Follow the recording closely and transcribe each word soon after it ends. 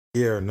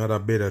Here, not a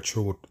bit of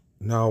truth.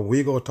 Now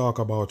we go talk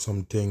about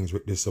some things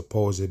with the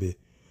supposedly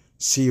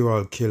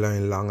serial killer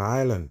in Long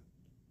Island.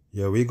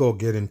 Yeah, we go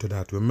get into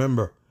that.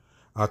 Remember,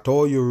 I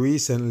told you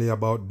recently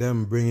about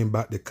them bringing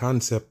back the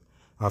concept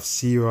of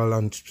serial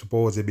and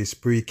supposedly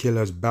spree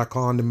killers back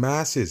on the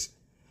masses.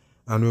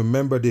 And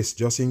remember this,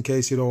 just in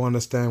case you don't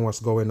understand what's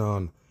going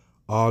on.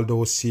 All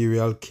those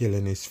serial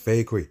killing is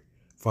fakery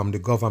from the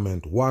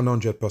government,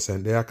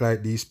 100%. They act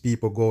like these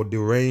people go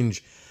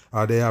deranged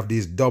or they have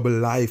this double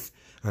life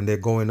and they're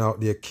going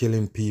out there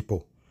killing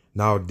people.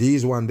 Now,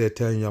 these one they're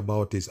telling you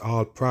about is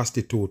all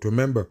prostitute.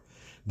 Remember,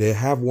 they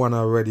have one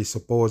already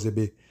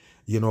supposedly,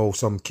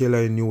 some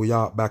killer in New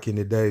York back in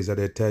the days that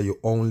they tell you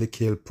only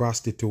kill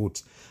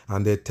prostitutes.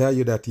 And they tell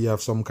you that you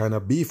have some kind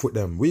of beef with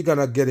them. We're going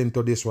to get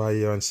into this right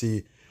here and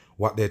see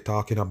what they're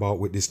talking about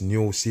with this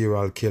new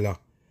serial killer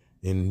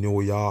in New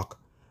York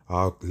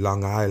or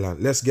Long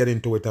Island. Let's get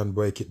into it and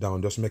break it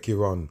down. Just make it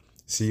run.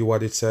 See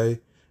what it say?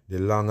 The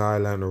Long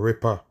Island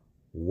Ripper.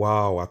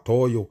 Wow, I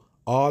told you,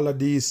 all of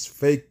these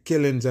fake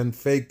killings and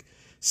fake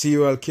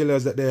serial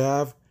killers that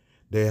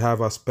they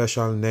have a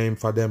special name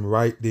for them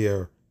right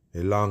there.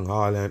 The Long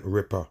Island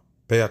Ripper.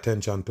 Pay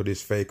attention to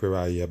this fakery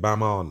right here.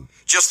 Bam on.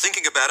 Just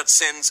thinking about it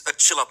sends a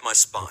chill up my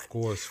spine. Of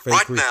course, fakery.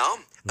 Right now,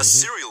 a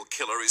serial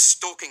killer is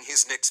stalking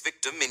his next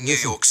victim in New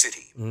York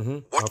City.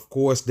 What? Of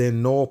course, they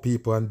know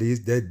people, and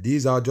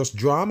these are just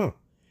drama.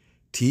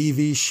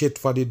 TV shit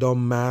for the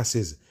dumb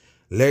masses.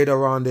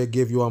 Later on, they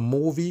give you a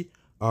movie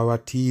or a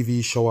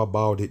TV show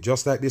about it.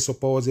 Just like the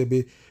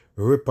supposedly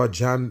Ripper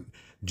John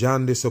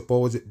the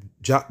supposed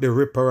Jack the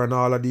Ripper and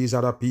all of these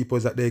other people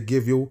that they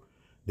give you,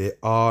 they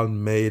all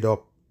made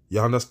up. You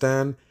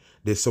understand?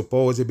 The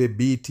supposedly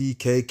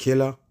BTK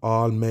killer,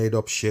 all made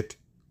up shit.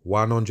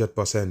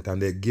 100%.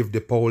 And they give the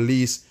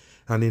police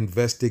and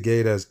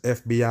investigators,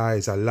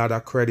 FBI's, a lot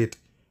of credit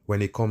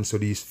when it comes to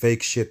these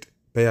fake shit.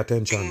 Pay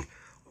attention.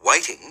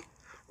 Waiting,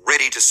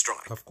 ready to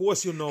strike. Of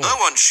course you know. No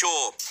one's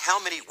sure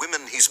how many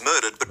women he's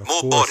murdered, but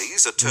more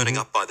bodies are turning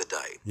up by the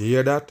day. You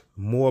hear that?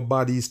 More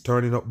bodies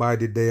turning up by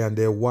the day, and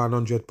they're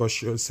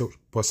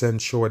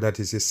 100% sure that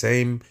it's the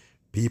same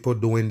people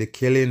doing the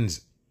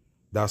killings.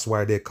 That's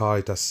why they call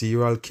it a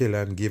serial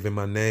killer and give him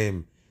a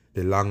name.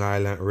 The Long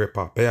Island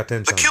Ripper. Pay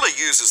attention. The killer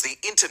uses the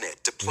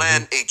internet to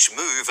plan each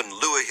move and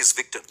lure his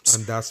victims.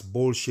 And that's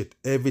bullshit.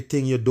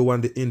 Everything you do on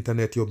the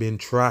internet, you're being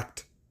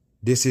tracked.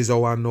 This is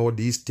how I know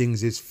these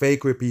things is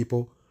fakery,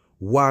 people.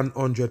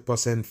 100%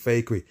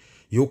 fakery.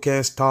 You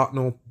can't start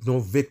no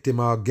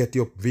victim or get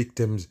your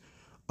victims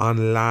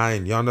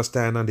online. You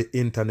understand? On the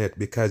internet,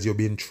 because you're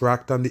being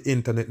tracked on the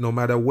internet no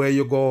matter where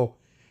you go.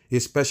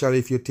 Especially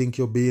if you think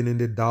you're being in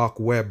the dark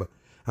web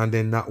and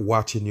they're not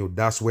watching you.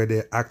 That's where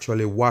they're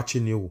actually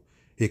watching you.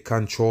 It's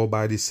controlled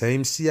by the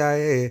same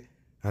CIA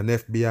and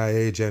FBI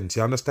agents.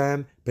 You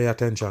understand? Pay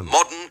attention.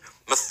 Modern,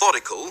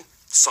 methodical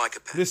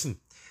psychopath. Listen.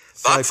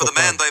 But for the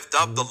man they've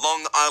dubbed the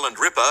Long Island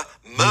Ripper,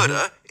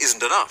 murder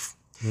isn't enough.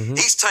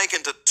 He's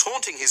taken to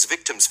taunting his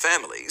victims'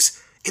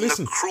 families in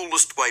the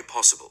cruelest way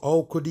possible.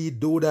 How could he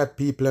do that,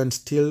 people, and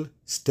still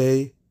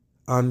stay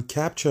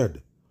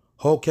uncaptured?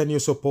 How can you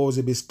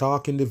supposedly be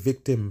stalking the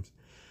victims,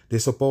 the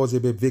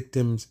supposedly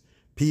victims'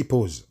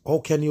 peoples? How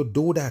can you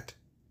do that?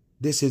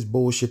 This is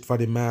bullshit for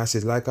the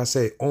masses. Like I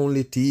say,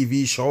 only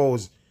TV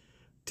shows,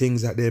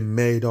 things that they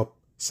made up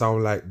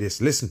sound like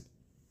this. Listen.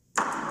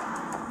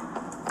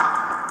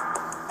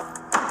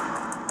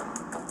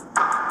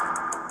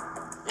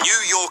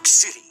 New York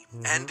City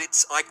and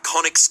its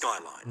iconic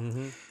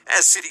skyline.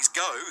 As cities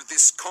go,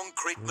 this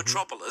concrete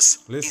metropolis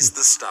is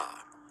the star.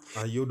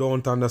 And you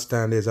don't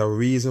understand, there's a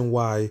reason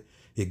why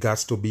it got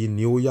to be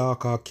New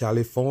York or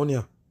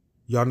California.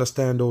 You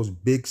understand, those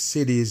big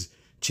cities,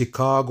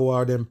 Chicago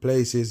or them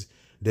places,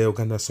 they're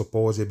gonna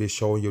supposedly be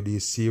showing you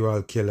these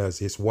serial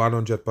killers. It's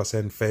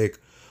 100% fake.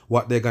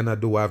 What they're gonna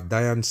do, have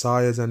Diane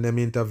Sayers and them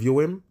interview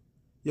him?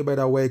 You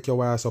better wake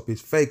your ass up,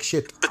 it's fake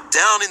shit. But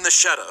down in the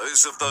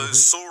shadows of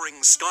those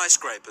soaring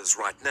skyscrapers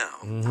right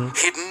now,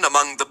 hidden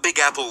among the Big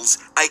Apple's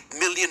 8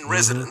 million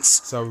residents.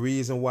 It's a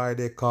reason why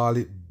they call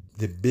it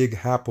the Big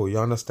Apple, you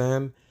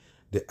understand?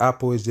 The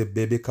apple is the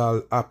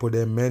biblical apple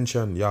they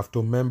mentioned. You have to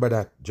remember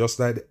that. Just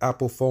like the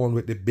Apple phone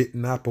with the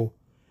bitten apple,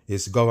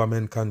 it's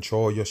government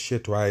control your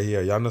shit right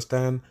here. You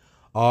understand?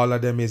 All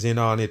of them is in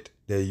on it.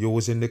 They're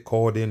using the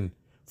coding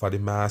for the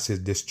masses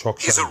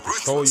destruction. He's a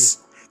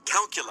ruthless,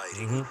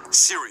 calculating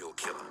serial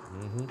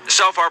killer.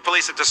 So far,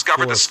 police have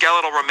discovered the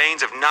skeletal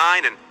remains of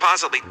 9 and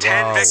possibly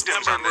 10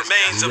 victims on this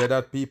remains You hear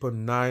that, people?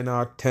 9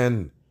 or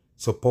 10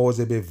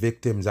 supposedly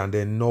victims, and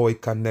they know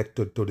it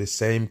connected to the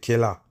same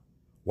killer.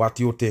 What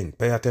do you think?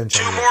 Pay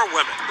attention. 2 more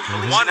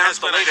women. One has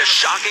the latest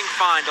shocking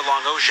find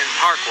along Ocean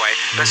Parkway.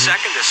 The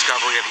second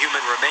discovery of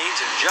human remains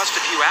in just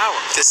a few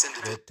hours.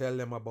 They tell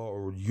them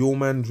about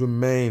human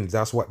remains.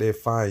 That's what they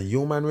find.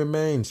 Human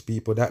remains,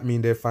 people. That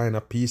means they find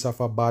a piece of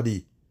a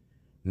body.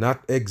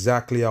 Not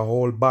exactly a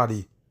whole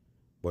body,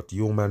 but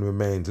human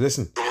remains.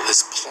 Listen.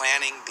 Is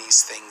planning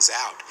these things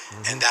out,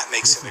 and that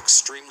makes him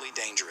extremely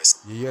dangerous.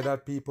 You hear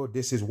that, people?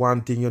 This is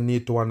one thing you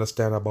need to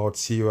understand about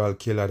serial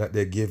killer that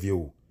they give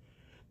you.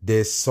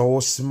 They're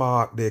so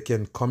smart, they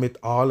can commit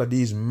all of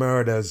these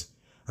murders,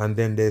 and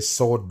then they're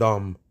so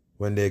dumb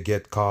when they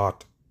get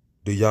caught.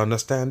 Do you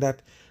understand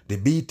that? The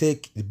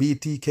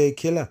BTK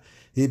killer,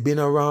 he been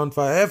around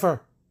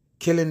forever,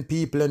 killing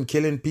people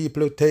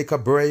who take a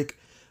break,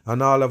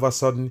 and all of a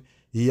sudden,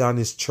 he on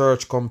his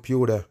church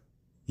computer,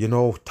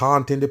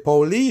 taunting the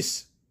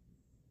police,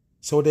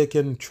 so they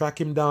can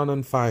track him down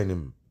and find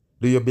him.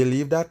 Do you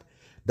believe that?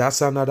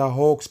 That's another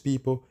hoax,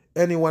 people.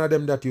 Any one of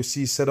them that you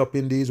see set up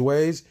in these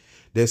ways,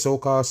 the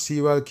so-called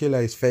serial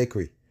killer is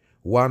fakery.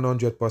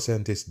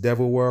 100% is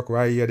devil work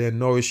right here. They're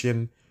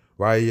nourishing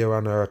right here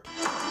on earth.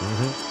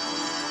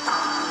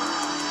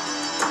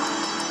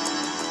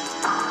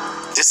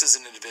 This is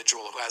an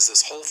individual who has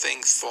this whole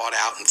thing thought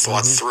out and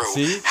thought through.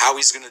 See? How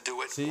he's going to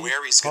do it, See?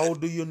 where he's going to... How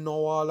do you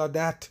know all of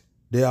that?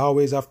 They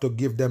always have to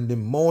give them the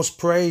most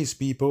praise,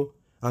 people.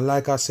 And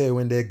like I say,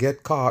 when they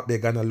get caught, they're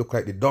going to look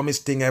like the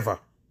dumbest thing ever.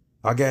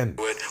 Again.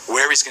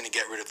 Where he's going to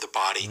get rid of the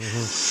body.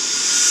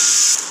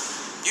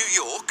 New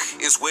York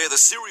is where the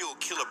serial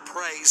killer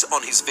preys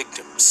on his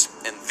victims,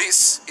 and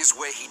this is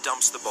where he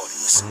dumps the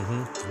bodies.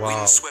 Wow.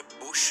 Windswept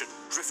bush and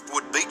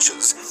driftwood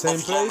beaches Same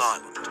of Long place?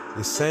 Island.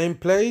 The same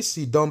place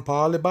he dump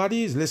all the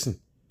bodies? Listen.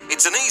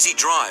 It's an easy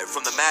drive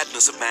from the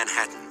madness of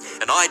Manhattan,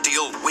 an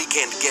ideal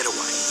weekend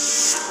getaway.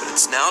 But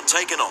it's now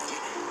taken on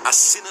a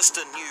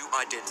sinister new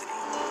identity,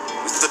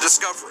 with the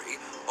discovery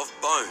of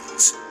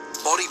bones,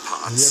 body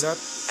parts, You hear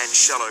that? and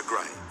shallow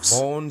graves.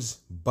 Bones,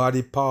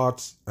 body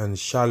parts, and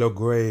shallow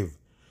grave.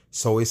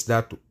 So it's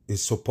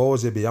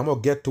supposed to be. I'm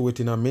going to get to it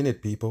in a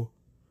minute, people.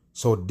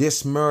 So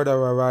this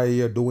murderer right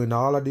here doing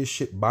all of this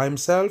shit by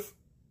himself?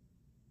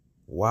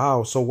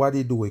 Wow. So what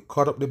he do? He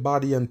cut up the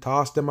body and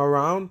toss them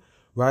around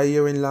right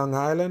here in Long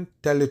Island?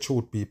 Tell the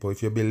truth, people.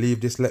 If you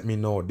believe this, let me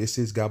know. This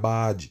is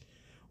garbage.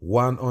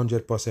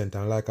 100%.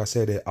 And like I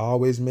said, they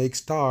always make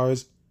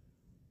stars.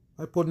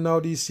 I putting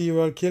out these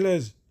serial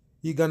killers.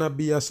 He gonna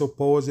be a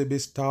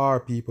supposed star,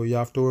 people. You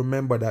have to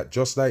remember that.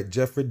 Just like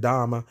Jeffrey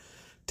Dahmer,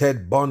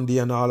 Ted Bundy,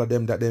 and all of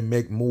them that they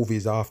make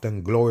movies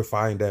often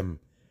glorifying them.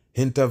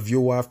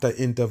 Interview after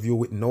interview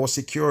with no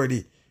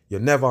security. You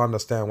never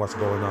understand what's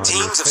going on.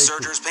 Teams of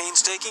searchers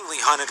painstakingly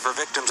hunted for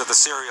victims of the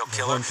serial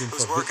killer,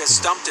 whose work has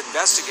stumped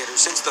investigators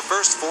since the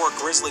first 4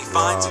 grisly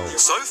finds of the...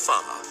 So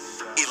far,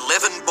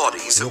 11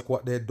 bodies. Look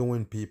what they're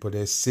doing, people.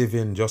 They're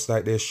sieving, just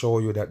like they show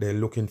you that they're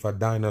looking for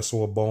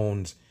dinosaur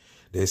bones.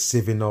 They're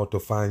sieving out to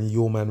find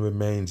human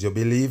remains. You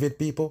believe it,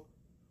 people?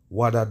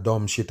 What a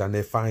dumb shit. And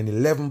they find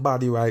 11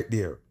 bodies right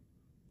there.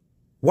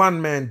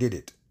 One man did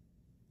it.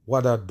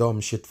 What a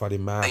dumb shit for the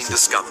masses.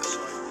 Discovered.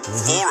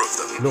 4 of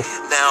them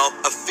now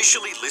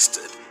officially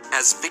listed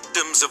as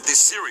victims of this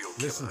serial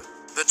killer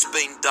that's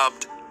been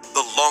dubbed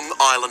the Long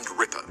Island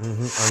Ripper.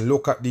 And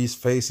look at these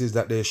faces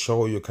that they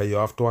show you, because you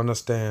have to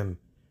understand,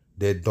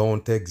 they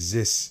don't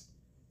exist.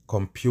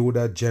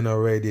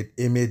 Computer-generated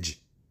image.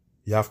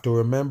 You have to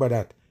remember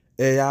that.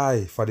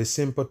 AI, for the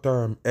simple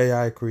term,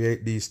 AI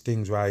create these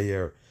things right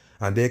here.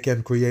 And they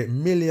can create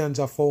millions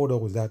of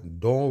photos that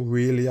don't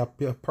really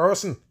appear a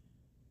person.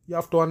 You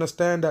have to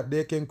understand that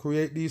they can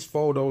create these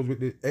photos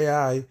with the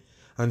AI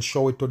and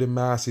show it to the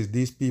masses.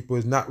 These people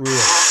is not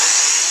real.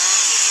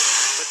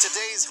 But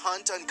today's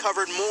hunt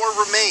uncovered more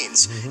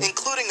remains,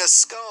 including a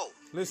skull.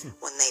 Listen.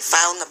 When they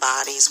found the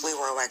bodies, we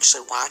were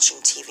actually watching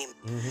TV,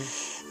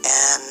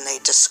 and they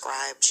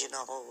described,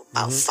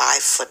 about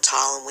 5 foot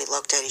tall, and we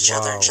looked at each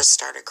other and just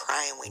started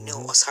crying. We knew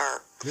it was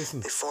her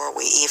before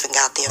we even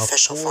got the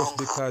official phone call.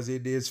 Because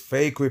it is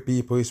fake with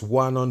people. It's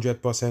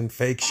 100%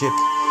 fake shit.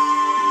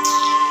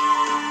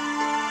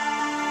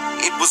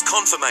 It was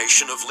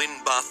confirmation of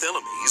Lynn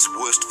Barthelomew's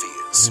worst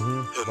fears.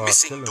 Her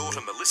missing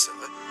daughter, Melissa,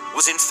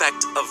 was in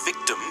fact a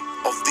victim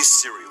of this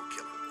serial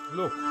killer.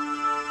 Look.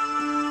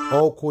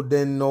 How could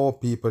they know,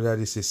 people, that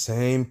it's the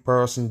same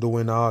person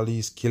doing all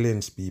these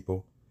killings,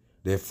 people?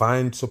 They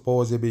find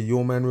supposedly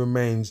human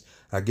remains.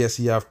 I guess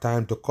he have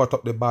time to cut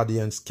up the body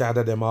and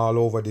scatter them all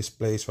over this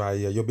place right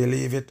here. You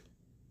believe it?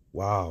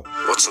 Wow.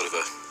 What sort of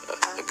a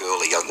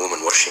girl, a young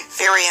woman was she?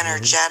 Very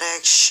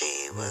energetic.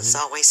 She was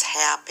always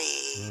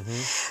happy.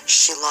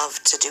 She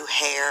loved to do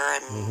hair,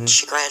 and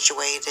she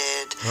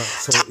graduated.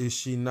 So is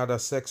she not a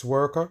sex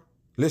worker?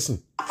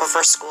 Listen. Top of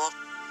her school.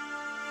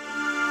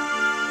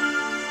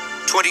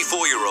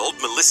 24-year-old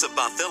Melissa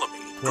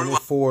Bartholomew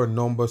 24,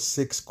 number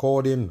 6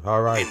 coding.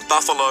 All right. in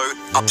Buffalo,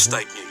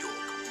 upstate New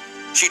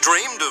York. She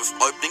dreamed of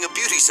opening a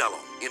beauty salon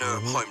in her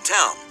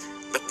hometown,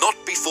 but not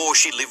before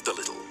she lived a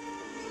little.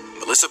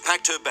 Melissa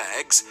packed her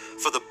bags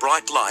for the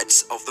bright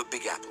lights of the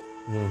Big Apple.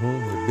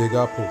 The Big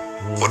Apple.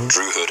 What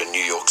drew her to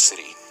New York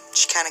City?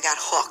 She kind of got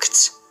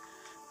hooked.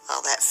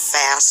 All that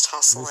fast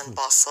hustle and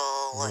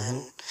bustle,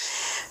 and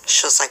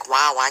she was like,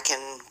 wow, I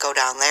can go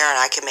down there and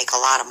I can make a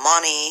lot of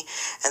money,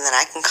 and then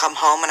I can come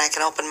home and I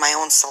can open my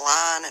own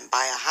salon and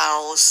buy a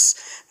house.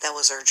 That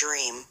was her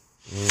dream.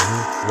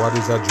 What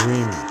is a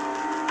dream?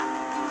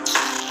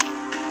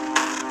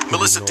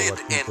 Melissa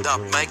did end up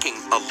making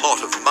a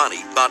lot of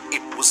money, but it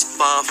was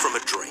far from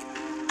a dream.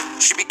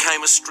 She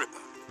became a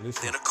stripper,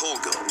 then a call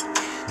girl,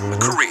 a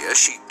career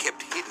she kept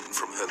hidden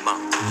from her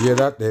mum. You hear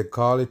that? They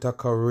call it a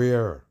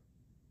career.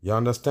 You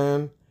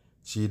understand?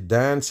 She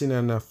dancing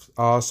and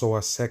also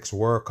a sex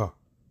worker.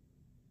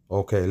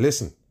 Okay,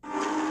 listen.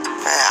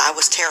 I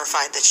was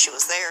terrified that she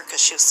was there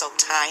because she was so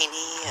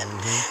tiny and,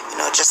 you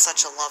know, just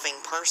such a loving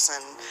person.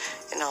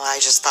 You know, I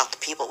just thought the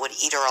people would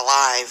eat her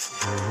alive.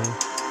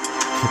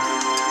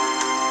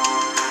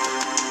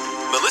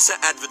 Melissa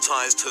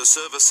advertised her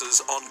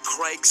services on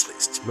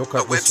Craigslist, Look a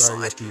at this website.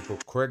 right here, people.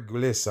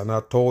 Craigslist, and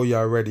I told you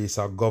already, it's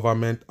a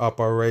government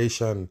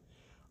operation.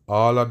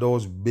 All of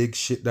those big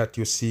shit that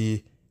you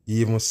see,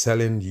 even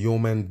selling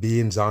human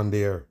beings on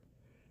there,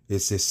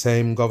 it's the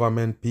same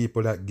government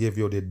people that give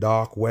you the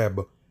dark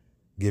web,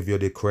 give you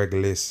the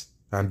Craigslist.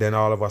 And then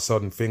all of a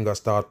sudden, fingers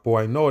start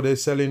pointing. No, they're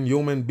selling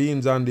human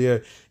beings on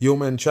there,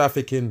 human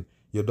trafficking.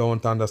 You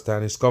don't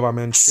understand. It's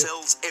government shit.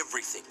 Sells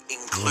everything,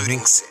 including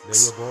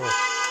sex. There you go.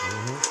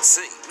 It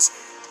seems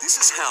this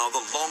is how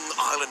the Long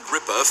Island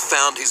Ripper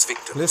found his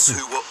victims, Listen.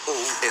 who were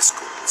all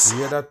escorts. You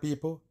hear that,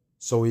 people?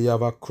 So we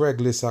have a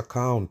Craigslist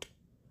account.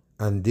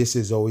 And this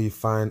is how we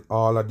find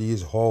all of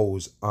these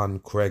hoes on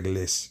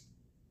Craigslist.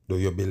 Do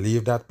you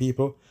believe that,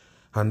 people?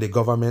 And the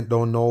government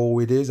don't know who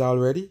it is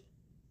already?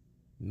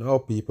 No,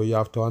 people, you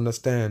have to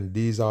understand.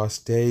 These are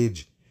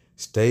stage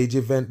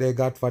event they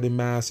got for the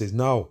masses.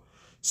 Now,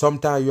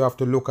 sometimes you have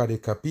to look at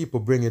it because people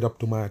bring it up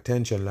to my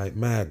attention like,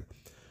 man,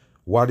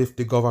 what if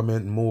the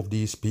government move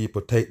these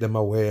people, take them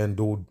away and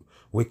do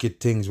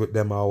wicked things with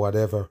them or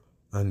whatever,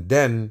 and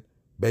then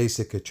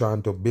basically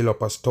trying to build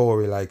up a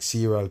story like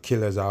serial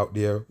killers out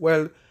there?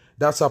 Well,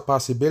 that's a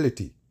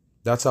possibility.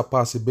 That's a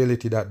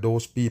possibility that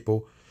those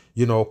people,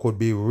 you know, could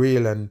be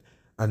real and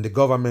the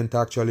government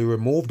actually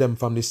remove them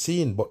from the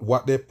scene. But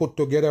what they put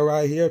together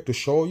right here to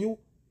show you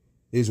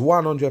is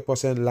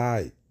 100%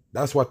 lie.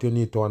 That's what you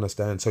need to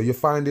understand. So you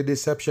find the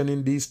deception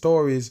in these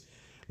stories,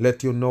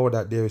 let you know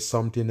that there is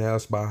something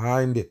else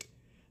behind it.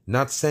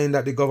 Not saying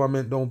that the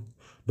government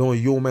don't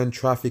human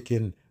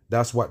trafficking.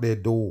 That's what they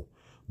do.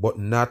 But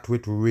not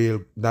with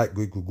real, like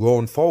with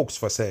grown folks,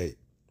 for say.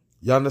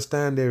 You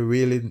understand? They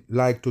really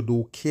like to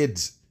do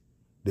kids,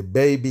 the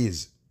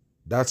babies.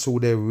 That's who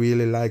they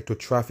really like to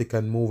traffic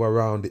and move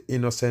around, the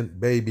innocent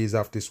babies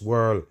of this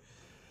world.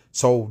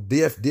 So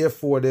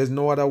therefore, there's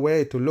no other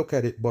way to look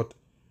at it, but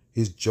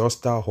it's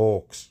just a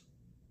hoax.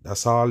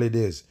 That's all it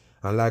is.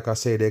 And like I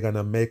say, they're going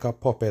to make a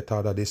puppet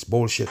out of this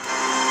bullshit.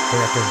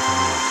 Pay attention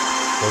to it.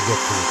 Go get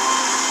to it.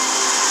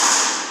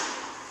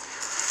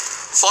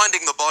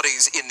 Finding the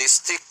bodies in this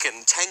thick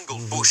and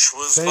tangled bush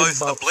was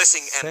both a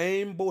blessing and...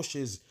 Same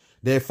bushes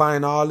they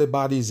find all the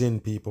bodies in,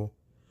 people.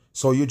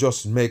 So you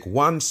just make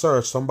one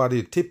search,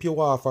 somebody tip you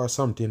off or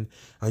something,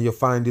 and you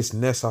find this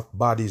nest of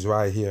bodies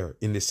right here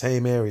in the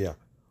same area.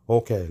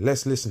 Okay,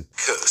 let's listen.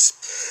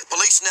 curse.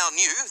 Police now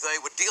knew they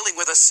were dealing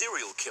with a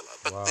serial killer,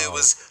 but there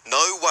was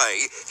no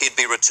way he'd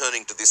be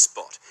returning to this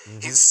spot.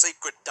 His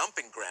secret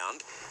dumping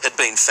ground had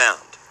been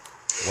found.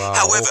 Wow,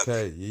 However,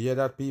 okay, you hear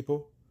that,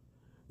 people?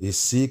 His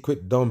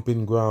secret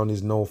dumping ground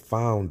is now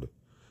found.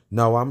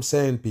 Now, I'm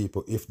saying,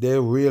 people, if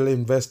they're real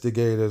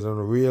investigators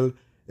and real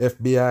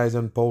FBIs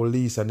and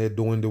police and they're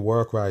doing the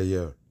work right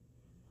here,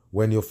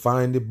 when you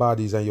find the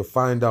bodies and you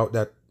find out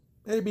that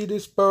maybe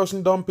this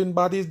person dumping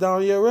bodies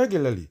down here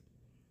regularly,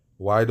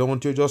 why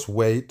don't you just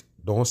wait,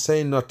 don't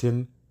say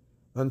nothing,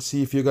 and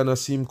see if you're going to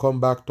see him come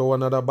back to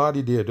another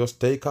body there?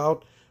 Just take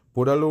out,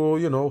 put a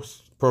little,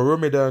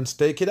 perimeter and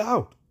stake it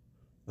out.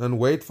 And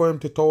wait for him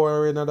to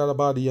tow in another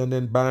body, and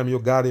then bam, you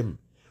got him.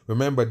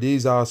 Remember,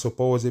 these are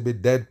supposed to be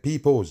dead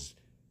peoples.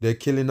 They're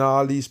killing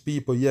all these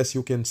people. Yes,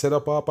 you can set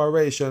up an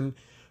operation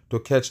to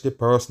catch the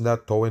person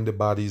that towing the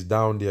bodies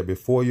down there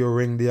before you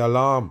ring the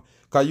alarm.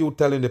 Because you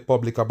telling the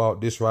public about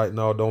this right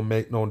now don't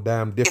make no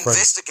damn difference.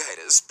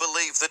 investigators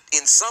believe that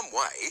in some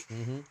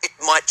way it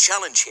might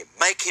challenge him,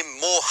 make him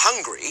more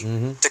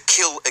hungry to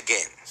kill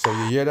again. So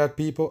you hear that,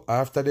 people?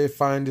 After they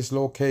find this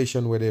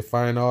location where they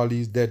find all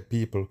these dead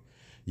people,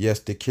 yes,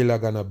 the killer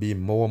gonna be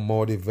more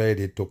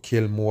motivated to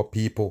kill more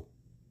people.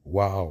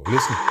 Wow.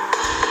 Listen.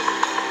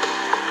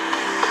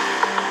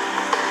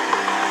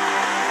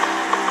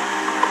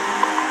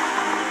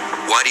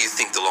 Why do you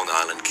think the Long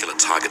Island killer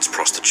targets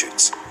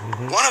prostitutes?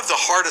 One of the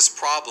hardest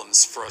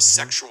problems for a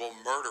sexual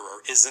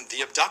murderer isn't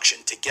the abduction,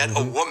 to get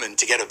a woman,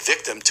 to get a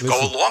victim to go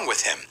along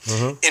with him.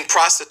 In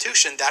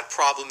prostitution, that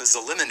problem is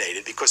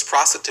eliminated because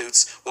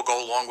prostitutes will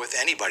go along with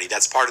anybody.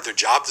 That's part of their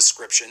job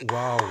description.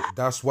 Wow,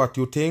 that's what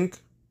you think?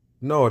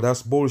 No,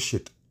 that's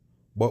bullshit.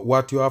 But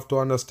what you have to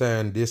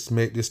understand, this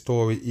make the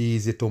story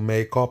easy to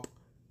make up.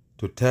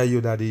 To tell you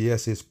that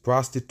yes, it's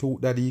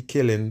prostitute that he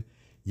killing.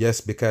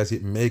 Yes, because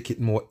it make it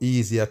more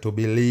easier to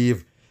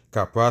believe.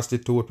 Because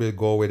prostitute will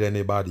go with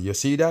anybody. You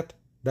see that?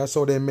 That's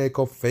how they make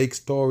up fake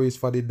stories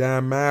for the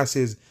damn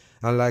masses.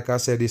 And like I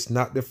said, it's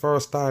not the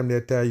first time they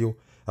tell you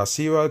a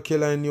serial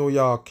killer in New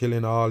York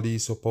killing all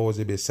these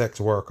supposedly sex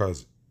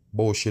workers.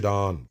 Bullshit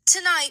on.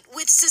 Tonight,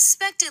 with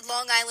suspected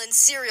Long Island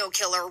serial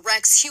killer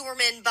Rex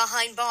Huerman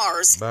behind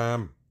bars.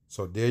 Bam.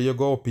 So there you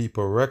go,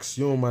 people. Rex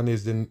Huerman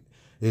is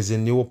the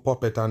new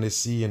puppet on the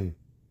scene.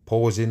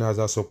 posing as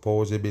a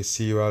supposedly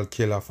serial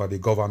killer for the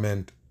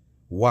government.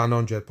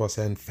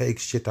 100% fake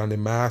shit on the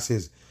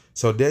masses.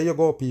 So there you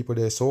go, people.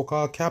 They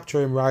so-called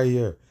capture him right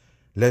here.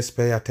 Let's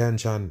pay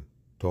attention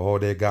to how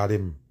they got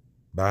him.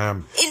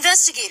 Bam.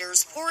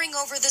 Investigators poring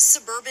over the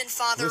suburban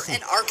father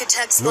and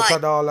architect's Look life.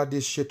 at all of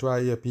this shit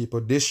right here, people.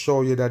 This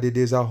show you that it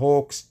is a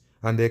hoax.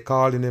 And they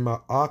calling him an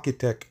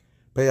architect.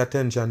 Pay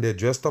attention. They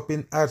dressed up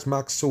in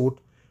hazmat suit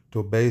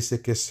to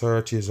basically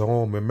search his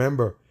home.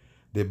 Remember,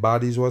 the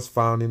bodies was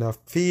found in a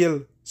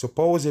field,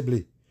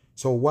 supposedly.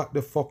 So what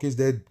the fuck is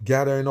they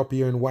gathering up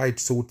here in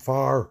white suit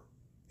for?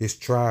 It's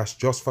trash,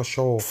 just for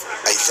show.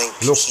 I think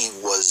he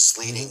was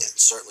leading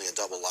certainly a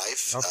double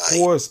life. Of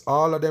course,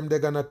 all of them, they're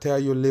going to tell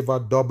you live a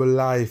double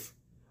life.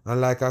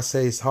 And like I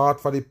say, it's hard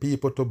for the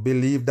people to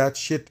believe that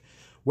shit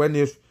when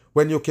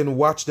you can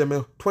watch them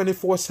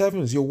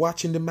 24/7. You're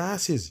watching the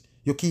masses.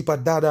 You keep a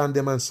data on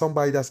them and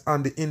somebody that's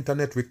on the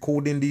internet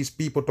recording these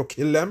people to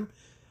kill them.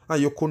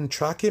 And you couldn't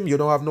track him. You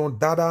don't have no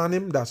data on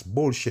him. That's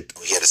bullshit.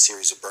 He had a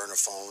series of burner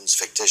phones,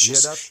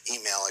 fictitious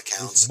email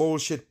accounts. It's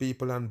bullshit,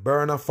 people. And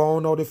burner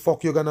phone, how the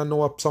fuck you gonna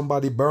know if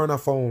somebody burner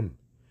phone?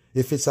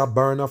 If it's a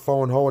burner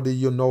phone, how did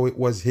you know it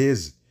was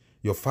his?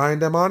 You find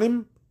them on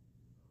him?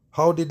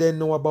 How did they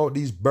know about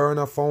these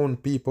burner phone,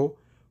 people?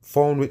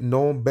 Phone with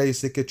no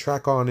basic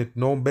track on it,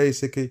 no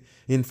basic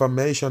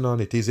information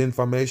on it. His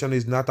information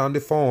is not on the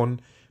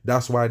phone.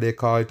 That's why they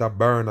call it a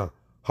burner.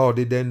 How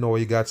did they know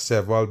he got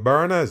several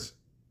burners?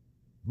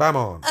 Bam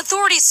on.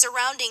 Authorities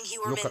surrounding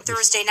Huerman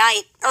Thursday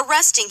night,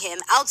 arresting him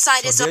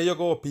outside his... So there you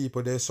go,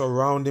 people. They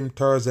surround him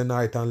Thursday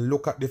night and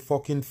look at the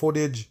fucking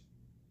footage.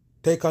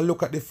 Take a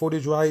look at the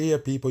footage right here,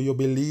 people. You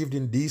believed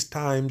in these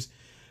times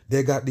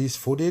they got this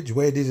footage?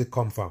 Where did it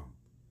come from?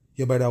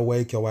 You better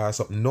wake your ass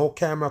up. No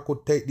camera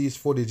could take this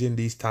footage in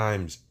these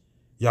times.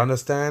 You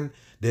understand?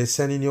 They're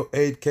sending you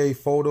 8K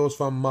photos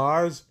from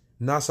Mars.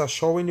 NASA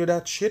showing you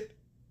that shit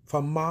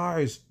from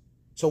Mars.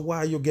 So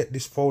why you get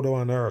this photo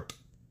on Earth?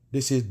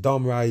 This is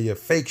dumb right here.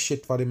 Fake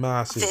shit for the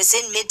masses. This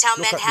in Midtown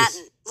Look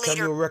Manhattan. Can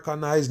you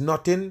recognize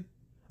nothing?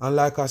 And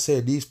like I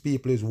said, these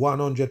people is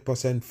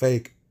 100%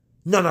 fake.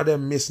 None of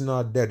them missing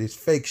or dead. It's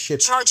fake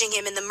shit. Charging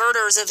him in the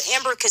murders of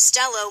Amber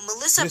Costello,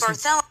 Melissa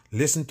Barthel.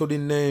 Listen to the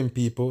name,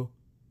 people.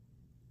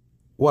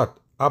 What?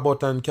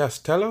 Abbott and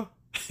Costello?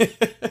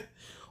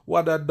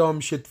 What a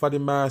dumb shit for the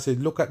masses.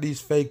 Look at these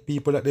fake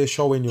people that they're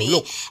showing you.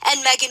 Look.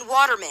 And Megan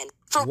Waterman.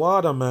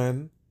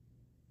 Waterman.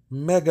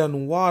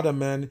 Megan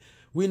Waterman.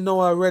 We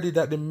know already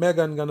that the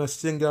Megan gonna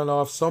single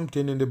off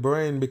something in the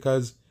brain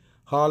because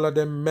all of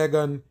them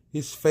Megan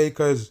is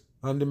fakers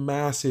and the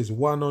masses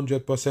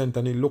 100%,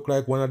 and it look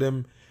like one of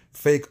them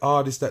fake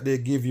artists that they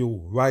give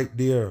you right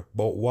there.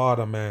 But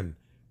Waterman.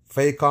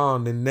 Fake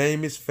on. The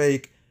name is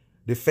fake.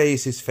 The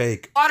face is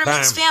fake.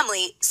 Waterman's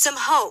family, some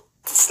hope.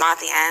 It's not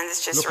the end.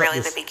 It's just really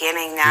the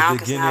beginning now,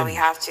 because now we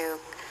have to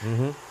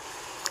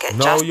get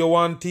now you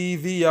on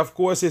TV. Of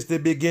course, it's the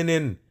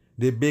beginning.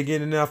 The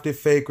beginning of the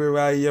fakery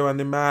right here on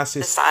the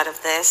masses. Side of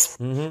this.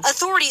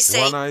 Authorities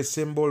say one eye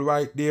symbol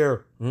right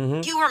there.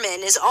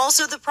 Huerman is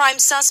also the prime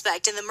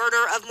suspect in the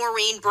murder of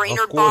Maureen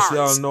Brainerd Of course,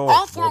 Barnes. y'all know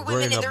All four about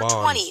women in Brainerd their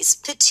Barnes.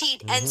 20s,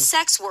 petite and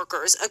sex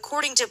workers,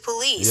 according to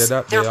police. Yeah,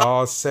 that they're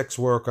all sex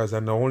workers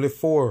and only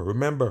 4.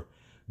 Remember,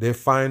 they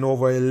find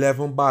over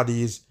 11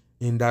 bodies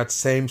in that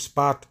same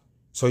spot.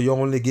 So you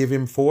only give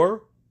him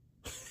 4?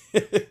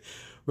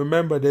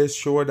 Remember, they're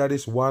sure that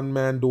it's one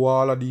man do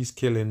all of these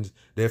killings.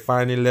 They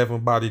find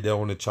 11 bodies, they're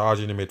only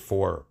charging him at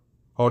 4.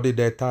 How did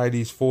they tie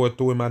these 4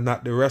 to him and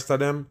not the rest of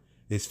them?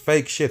 It's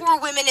fake shit.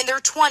 4 women in their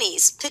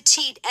 20s,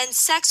 petite and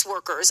sex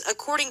workers,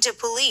 according to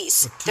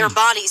police. Their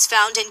bodies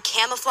found in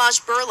camouflage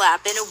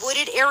burlap in a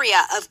wooded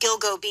area of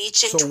Gilgo Beach.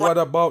 So what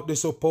about the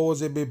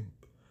supposed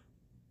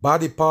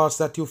body parts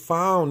that you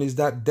found? Is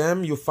that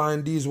them? You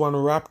find these one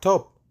wrapped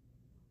up?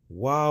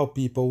 Wow,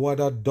 people, what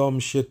a dumb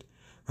shit.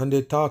 And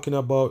they're talking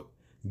about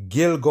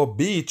Gilgo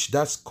Beach.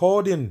 That's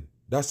coding.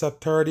 That's a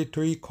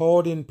 33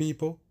 coding,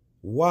 people.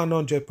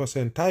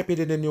 100%. Type it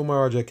in the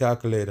numerology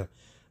calculator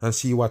and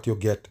see what you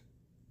get.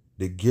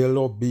 The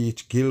Gilgo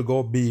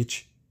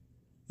Beach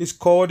is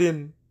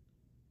coding.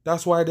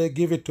 That's why they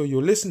give it to you.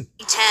 Listen.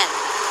 10.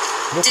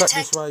 Look at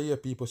this right here,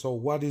 people. So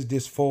what is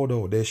this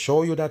photo? They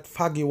show you that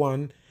foggy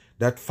one,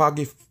 that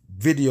foggy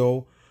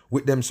video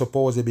with them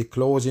supposed to be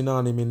closing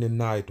on him in the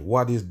night.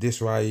 What is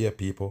this right here,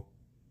 people?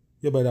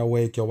 You better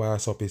wake your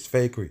ass up. It's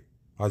fakery.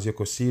 As you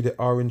could see the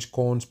orange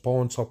cones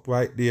pounds up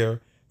right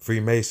there.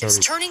 Freemasonry.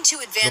 It's turning to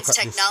advanced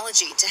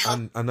technology to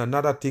help. And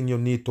another thing you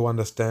need to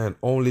understand,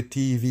 only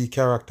TV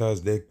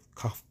characters, they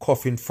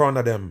cuff in front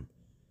of them.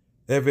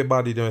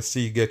 Everybody they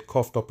see get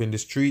cuffed up in the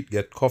street,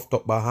 get cuffed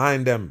up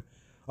behind them.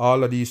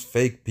 All of these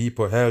fake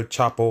people, El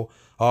Chapo,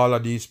 all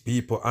of these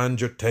people,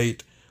 Andrew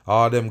Tate,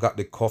 all of them got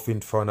the cuff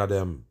in front of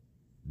them.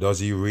 Does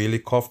he really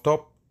cuffed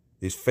up?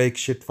 It's fake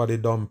shit for the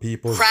dumb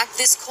people. Crack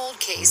this cold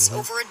case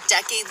over a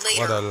decade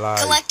later. What a lie.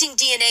 Collecting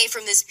DNA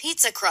from this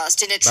pizza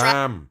crust in a trash.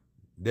 Bam!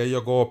 There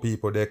you go,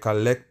 people. They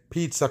collect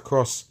pizza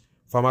crust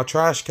from a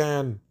trash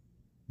can.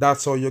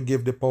 That's how you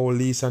give the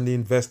police and the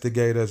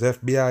investigators,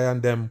 FBI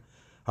and them,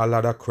 a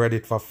lot of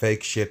credit for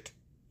fake shit.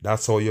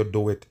 That's how you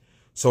do it.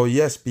 So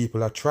yes,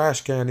 people, a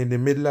trash can in the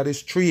middle of the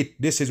street.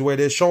 This is where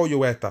they show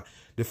you at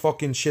the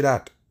fucking shit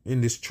at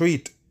in the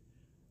street.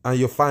 And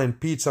you find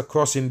pizza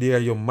crust in there,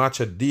 you match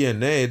a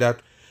DNA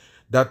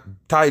that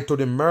tied to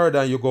the murder,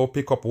 and you go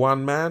pick up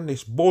one man.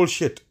 It's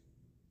bullshit.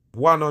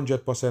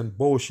 100%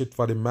 bullshit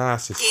for the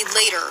masses.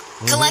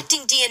 Later,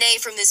 collecting DNA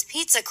from this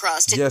pizza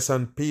crust. Yes,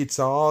 and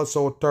pizza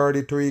also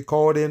 33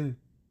 coding.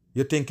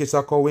 You think it's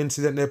a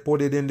coincidence they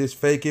put it in this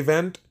fake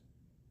event?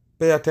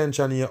 Pay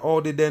attention here.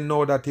 How did they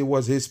know that it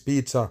was his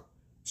pizza?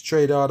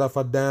 Straight out of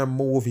a damn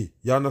movie.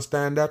 You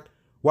understand that?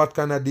 What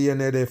kind of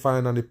DNA they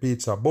find on the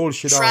pizza?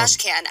 Bullshit. Trash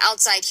can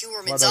outside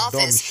Huerman's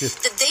office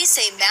that they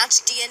say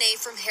matched DNA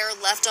from hair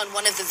left on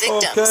one of the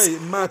victims. Okay,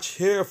 match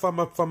hair from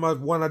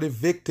one of the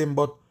victims,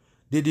 but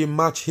did you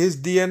match his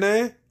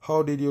DNA?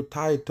 How did you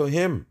tie it to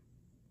him?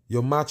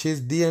 You match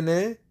his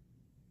DNA?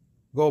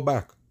 Go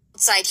back.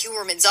 Outside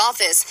Huerman's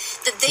office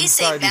that they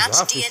say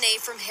matched DNA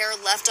from hair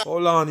left on...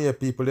 Hold on here,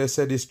 people. They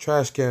said this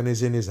trash can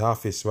is in his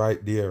office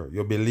right there.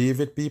 You believe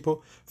it,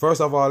 people?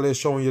 First of all, they're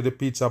showing you the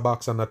pizza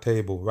box on the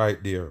table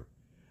right there.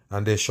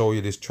 And they show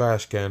you this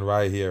trash can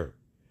right here.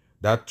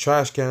 That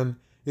trash can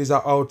is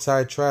an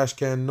outside trash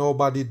can.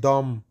 Nobody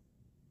dumb.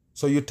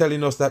 So you're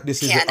telling us that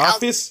this is the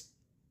office?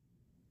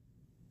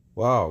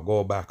 Wow,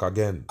 go back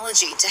again.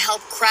 To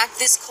help crack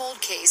this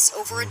cold case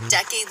over a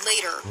decade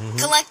later.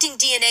 Collecting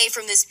DNA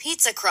from this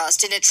pizza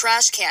crust in a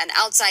trash can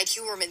outside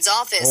Huerman's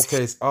office.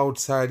 Okay, it's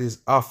outside his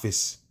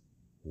office.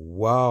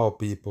 Wow,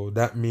 people.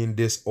 That means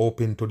this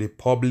open to the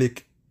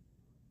public.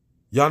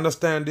 You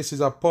understand? This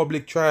is a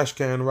public trash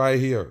can right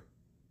here.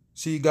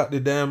 See, you got the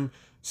damn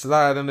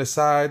slide on the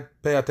side.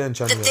 Pay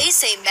attention. That they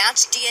say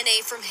matched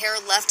DNA from hair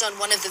left on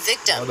one of the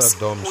victims.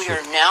 We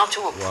are now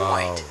to a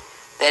point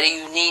that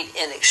you need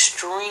an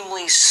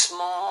extremely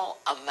small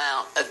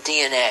amount of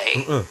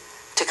DNA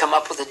to come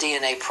up with a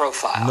DNA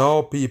profile.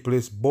 No, people,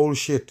 it's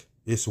bullshit.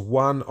 It's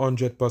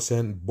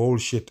 100%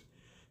 bullshit.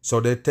 So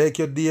they take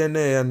your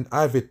DNA and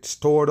have it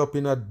stored up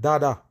in a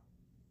data.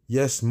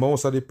 Yes,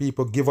 most of the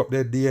people give up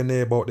their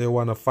DNA, but they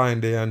want to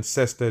find their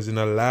ancestors in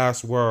the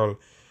last world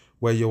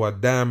where you are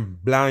damn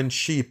blind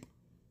sheep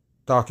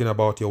talking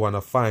about you want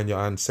to find your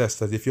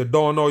ancestors. If you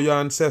don't know your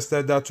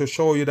ancestors, that will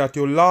show you that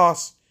you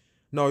lost.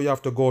 Now you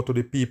have to go to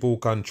the people who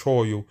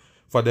control you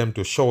for them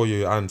to show you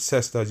your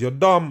ancestors. You're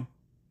dumb.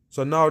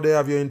 So now they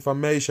have your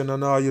information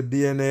and all your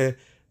DNA.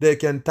 They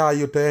can tie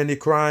you to any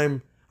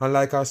crime. And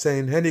like I was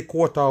saying, any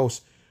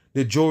courthouse,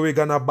 the jury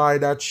gonna buy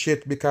that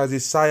shit because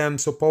it's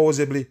science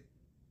supposedly.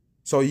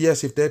 So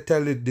yes, if they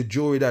tell the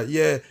jury that,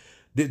 yeah,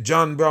 the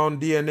John Brown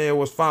DNA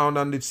was found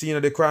on the scene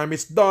of the crime,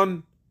 it's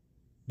done.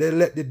 They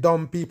let the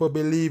dumb people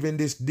believe in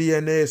this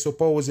DNA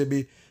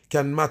supposedly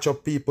can match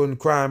up people in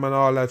crime and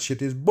all that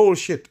shit. Is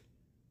bullshit.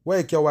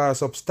 Wake your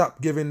ass up.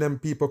 Stop giving them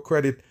people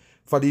credit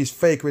for these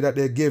fakery that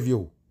they give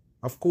you.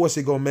 Of course,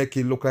 it's going to make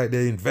it look like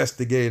they're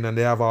investigating and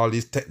they have all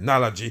this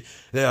technology.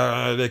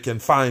 They can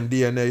find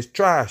DNA. It's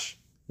trash.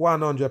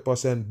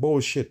 100%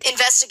 bullshit.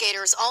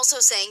 Investigators also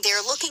saying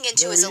they're looking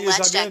into his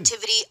alleged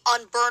activity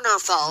on burner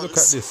phones. Look at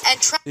this.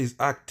 And his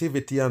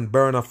activity on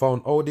burner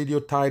phone. How did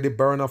you tie the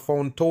burner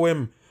phone to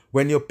him?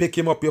 When you pick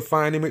him up, you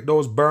find him with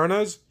those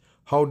burners?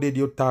 How did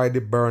you tie the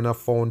burner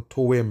phone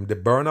to him? The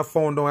burner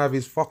phone don't have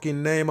his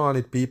fucking name on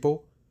it,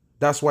 people.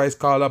 That's why it's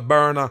called a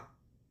burner.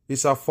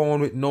 It's a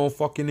phone with no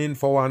fucking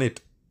info on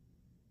it.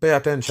 Pay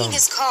attention. In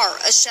his car,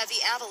 a Chevy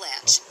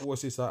Avalanche. Of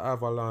course, it's an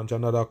Avalanche,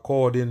 another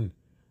coding.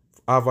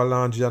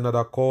 Avalanche is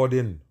another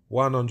coding.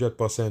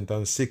 100% and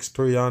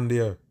 6'3" on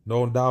there.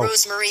 No doubt.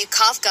 Rosemary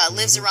Kafka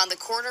lives around the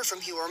corner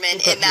from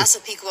Huerman in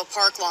Massapequa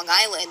Park, Long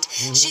Island.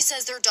 She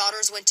says their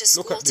daughters went to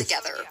school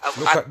together.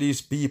 Look at these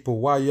people.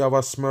 Why you have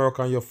a smirk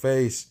on your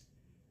face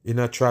in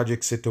a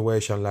tragic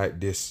situation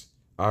like this?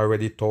 I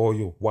already told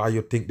you. Why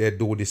you think they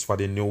do this for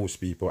the news,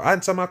 people?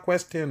 Answer my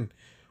question.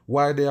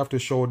 Why they have to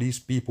show these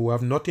people who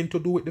have nothing to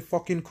do with the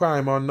fucking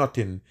crime or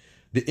nothing,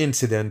 the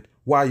incident,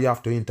 why you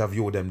have to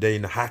interview them? They're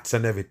in hats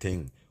and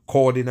everything.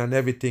 Coding and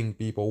everything,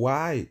 people.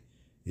 Why?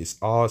 It's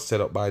all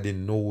set up by the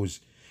news.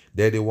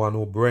 They're the one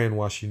who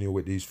brainwashing you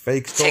with these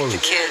fake stories.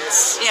 Take the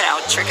kids,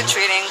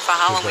 trick-or-treating for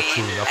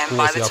Halloween. Of and course,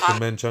 by the you have to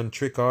mention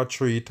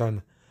trick-or-treat.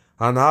 And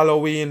on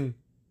Halloween,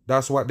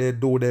 that's what they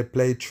do. They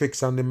play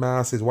tricks on the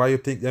masses. Why you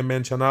think they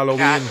mention Halloween?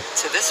 Got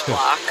to this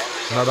block.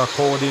 Another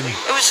coding.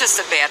 It was just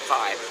a bad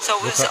vibe. So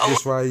it was. Look at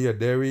this right here.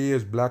 There he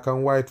is, black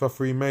and white for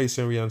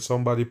Freemasonry. And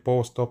somebody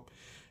post up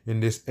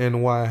in this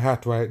NY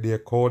hat right there,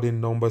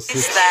 coding number 6.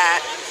 It's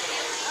that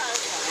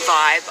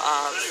vibe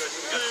of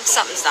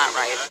something's not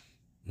right.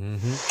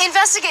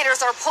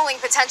 Investigators are pulling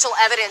potential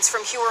evidence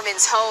from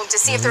Huerman's home to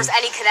see if there's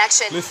any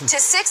connection to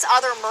 6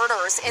 other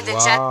murders in the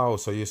Wow,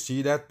 so you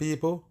see that,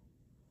 people?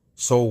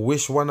 So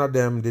which one of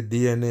them the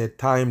DNA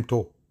time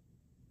to?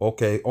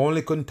 Okay,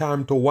 only couldn't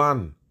time to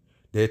 1.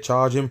 They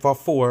charge him for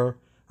 4,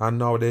 and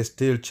now they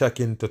still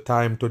checking to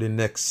time to the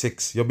next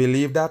 6. You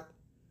believe that?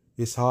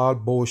 It's all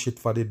bullshit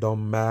for the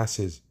dumb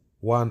masses.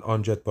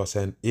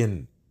 100%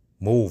 in.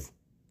 Move.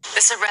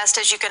 This arrest,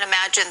 as you can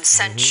imagine,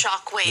 sent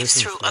shockwaves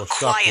through a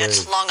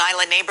quiet Long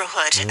Island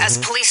neighborhood as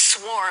police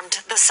swarmed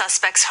the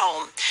suspect's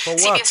home.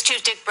 CBS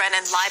 2's Dick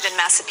Brennan live in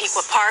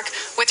Massapequa Park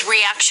with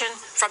reaction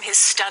from his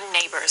stunned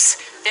neighbors.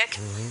 Dick?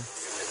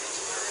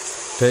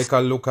 Take a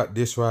look at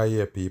this right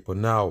here, people.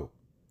 Now,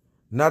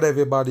 not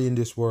everybody in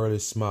this world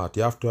is smart.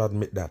 You have to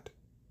admit that.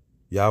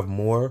 You have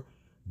more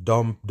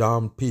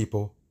dumb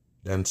people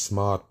than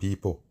smart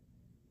people.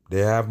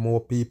 They have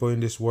more people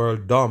in this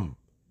world dumb.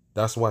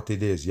 That's what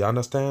it is. You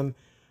understand?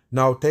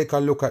 Now take a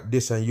look at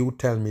this and you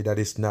tell me that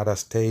it's not a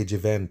stage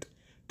event.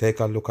 Take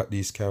a look at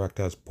these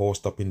characters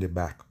post up in the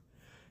back.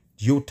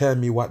 You tell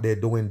me what they're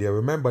doing there.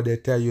 Remember, they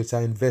tell you it's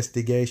an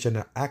investigation,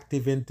 an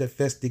active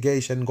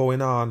investigation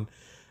going on,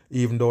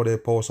 even though they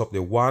post up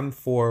the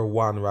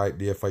 141 right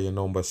there for your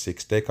number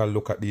 6. Take a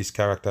look at these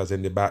characters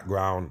in the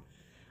background.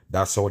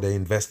 That's how they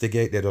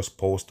investigate. They just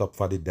post up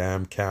for the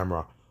damn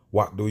camera.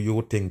 What do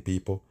you think,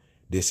 people?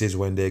 This is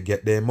when they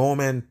get their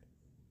moment.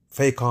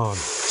 Fake on.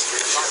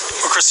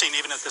 Well, Christine,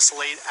 even at this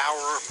late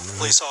hour,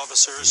 police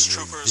officers,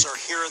 troopers are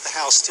here at the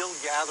house still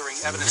gathering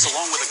evidence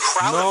along with a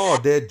crowd. No,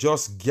 they're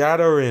just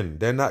gathering.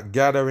 They're not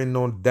gathering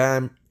no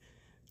damn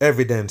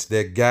evidence.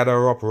 They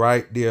gather up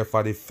right there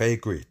for the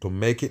fakery to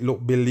make it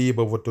look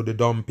believable to the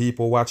dumb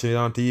people watching it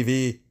on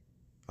TV.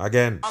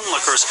 Again.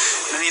 Onlookers,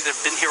 many that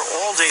have been here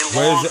all day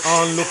long. Where's the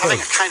onlookers? Having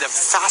a kind of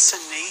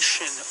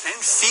fascination and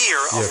fear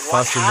of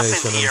what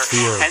happened here.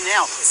 And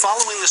now,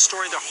 following the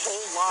story their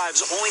whole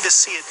lives, only to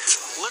see it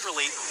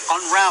literally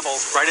unravel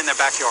right in their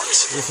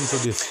backyards. Listen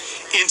to this.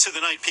 Into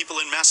the night, people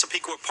in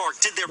Massapequa Park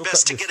did their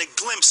best to get a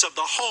glimpse of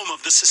the home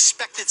of the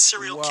suspected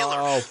serial killer.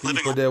 Wow,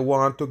 people, they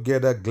want to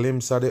get a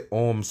glimpse of the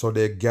home, so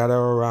they gather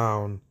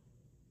around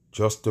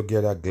just to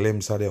get a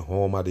glimpse of the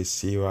home of the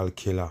serial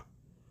killer.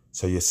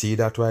 So you see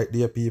that right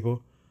there,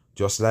 people?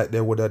 Just like they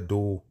would have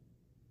do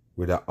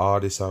with an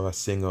artist or a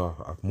singer,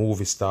 a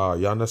movie star.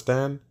 You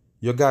understand?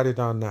 You got it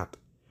on that.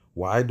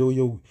 Why do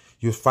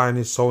you find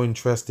it so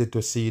interested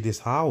to see this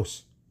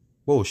house?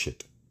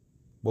 Bullshit.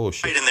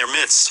 Bullshit. Right in their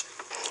midst.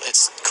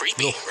 It's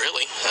creepy,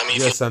 really. I mean,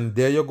 yes, and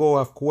there you go.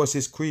 Of course,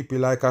 it's creepy.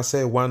 Like I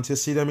say, once you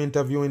see them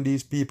interviewing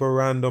these people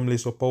randomly,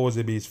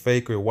 supposedly it's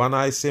fakery. One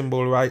eye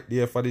symbol right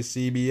there for the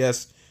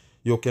CBS.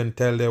 You can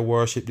tell they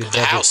worship the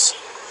devil. House.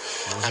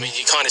 I mean,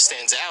 he kind of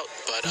stands out,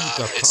 but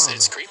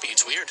it's creepy.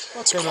 It's weird.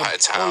 It's a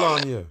quiet town. Hold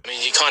on here. I mean,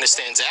 he kind of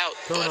stands out,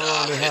 Turn but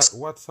on the hat.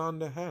 What's on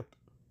the hat?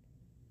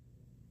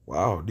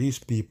 Wow, these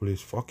people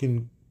is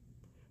fucking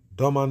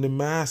dumb on the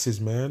masses,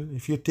 man.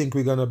 If you think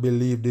we're gonna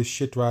believe this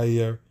shit right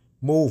here,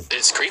 move.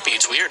 It's creepy.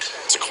 It's weird.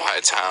 It's a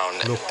quiet town.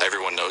 Look.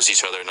 Everyone knows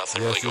each other.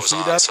 Nothing really goes see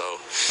on. That? So,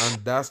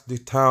 and that's the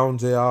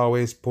towns they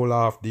always pull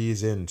off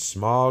these in.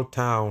 Small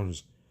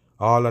towns.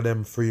 All of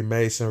them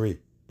Freemasonry.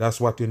 That's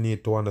what you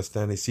need to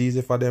understand. It's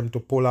easy for them to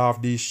pull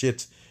off these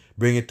shits,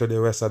 bring it to the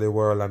rest of the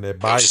world, and they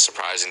buy it. It was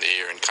surprising to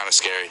hear and kind of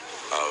scary.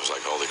 I was like,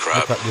 holy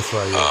crap. Look at this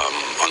right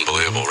here.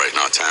 Unbelievable right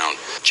now, town.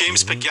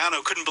 James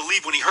Pagano couldn't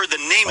believe when he heard the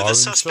name of the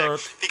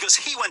suspect because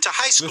he went to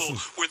high school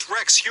with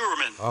Rex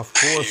Heuermann. Of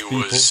course,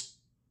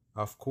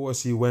 people. Of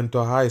course, he went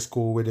to high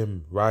school with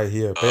him right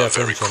here. Pay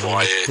very attention.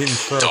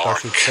 quiet,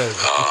 dark,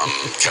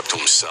 kept to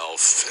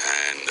himself,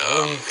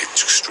 and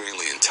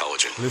extremely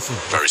intelligent. Listen,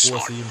 very of course,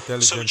 smart. He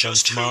intelligent and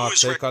smart.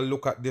 Take a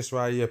look at this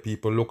right here,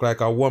 people. Look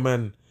like a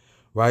woman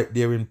right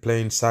there in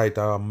plain sight.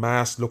 A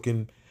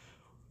mask-looking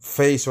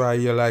face right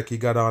here, like he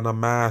got on a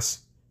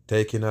mask,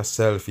 taking a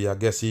selfie. I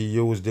guess he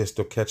used this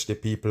to catch the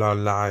people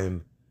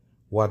online.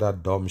 What a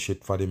dumb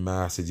shit for the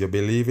masses. You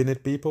believe in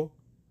it, people?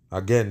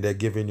 Again, they're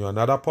giving you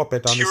another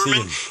puppet on the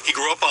scene. He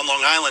grew up on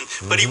Long Island,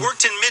 but he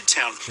worked in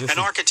Midtown. An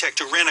architect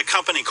who ran a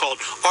company called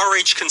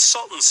RH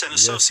Consultants and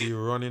Associates. Yes, he's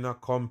running a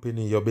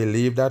company. You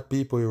believe that,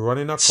 people? He's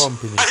running a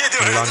company in Long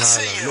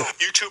Island. Look.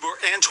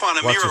 YouTuber Antoine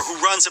Amira,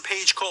 who runs a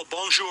page called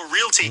Bonjour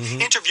Realty,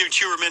 interviewed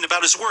Heuermann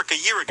about his work a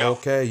year ago.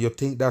 Okay, you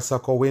think that's a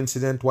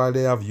coincidence while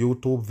they have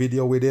YouTube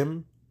video with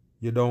him?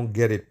 You don't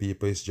get it,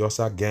 people. It's just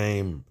a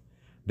game.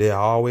 They're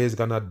always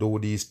gonna do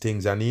these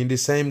things, and in the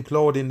same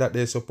clothing that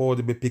they're supposed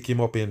to be picking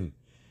him up in.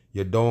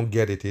 You don't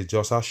get it. It's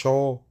just a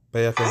show.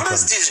 Pay attention. What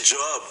does this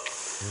job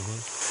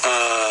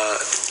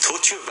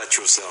taught you about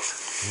yourself?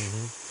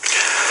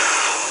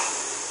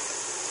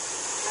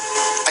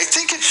 I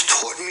think it's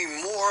taught me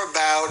more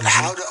about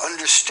how to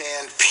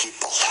understand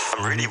people.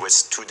 Really what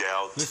stood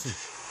out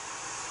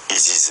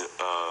is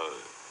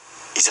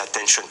his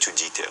attention to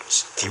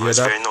details. He was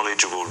very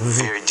knowledgeable,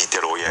 very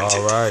detail-oriented.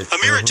 All right.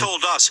 Amira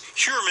told us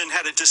Heuermann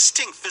had a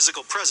distinct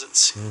physical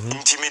presence.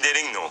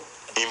 Intimidating, no.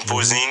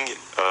 Imposing,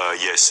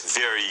 yes,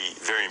 very,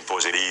 very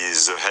imposing. He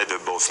is a head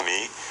above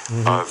me,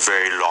 a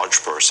very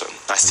large person.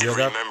 I still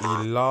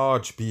remember. He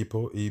large,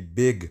 people, he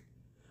big.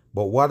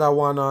 But what I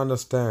want to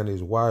understand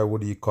is why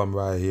would he come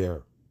right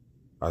here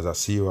as a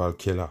serial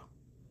killer?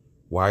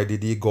 Why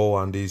did he go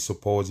on this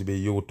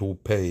supposedly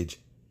YouTube page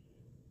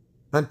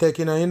and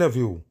taking an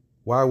interview?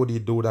 Why would he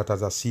do that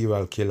as a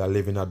serial killer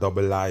living a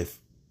double life?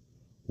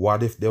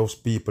 What if those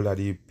people that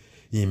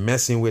he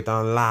messing with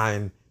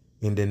online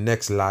in the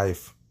next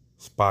life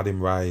spot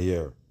him right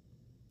here?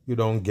 You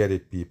don't get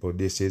it, people.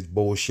 This is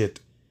bullshit.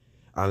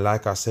 And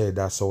like I said,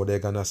 that's how they're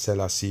gonna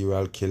sell a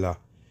serial killer.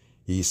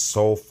 He's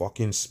so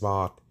fucking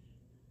smart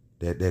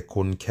that they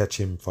couldn't catch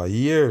him for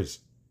years.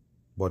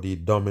 But he's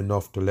dumb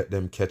enough to let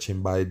them catch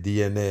him by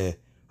DNA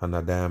and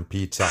a damn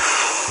pizza. I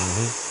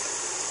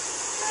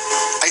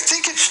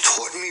think it's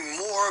taught me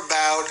more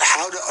about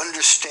how to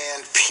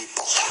understand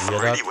people.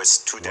 Really was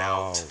stood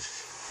out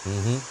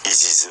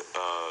is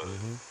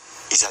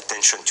his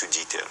attention to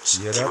details.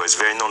 He was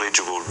very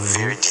knowledgeable,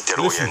 very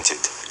detail-oriented.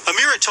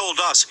 Amira told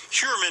us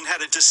Heuermann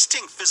had a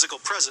distinct physical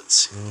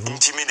presence.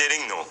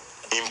 Intimidating, no.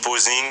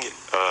 Imposing,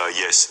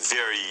 yes,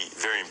 very,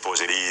 very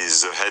imposing. He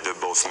is ahead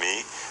above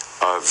me,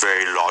 a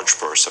very large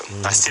person.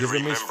 I still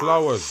remember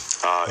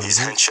his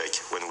handshake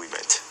when we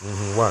met.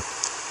 What?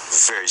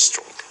 Very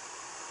strong.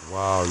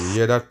 Wow, you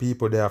hear that,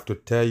 people? They have to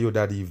tell you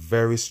that he's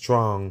very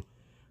strong.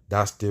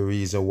 That's the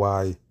reason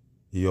why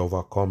he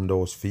overcome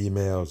those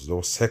females,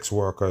 those sex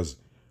workers,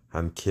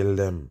 and kill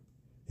them.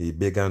 He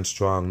big and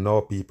strong.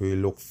 No, people, he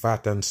look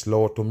fat and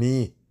slow to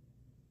me.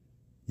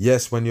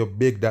 Yes, when you're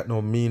big, that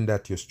don't mean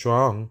that you're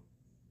strong.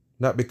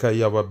 Not because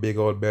you have a big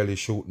old belly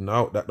shooting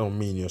out, that don't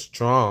mean you're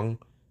strong.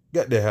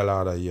 Get the hell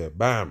out of here.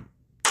 Bam.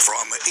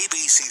 From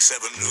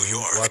ABC7 New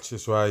York. Watch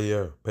this right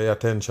here. Pay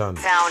attention.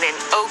 Found in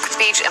Oak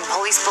Beach, and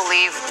police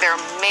believe there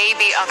may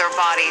be other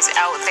bodies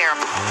out there.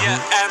 Yeah,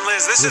 and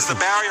Liz, this is the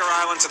barrier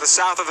island to the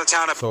south of the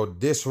town of... So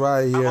this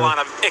right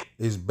here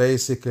is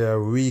basically a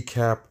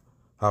recap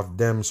of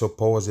them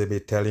supposedly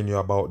telling you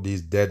about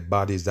these dead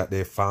bodies that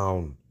they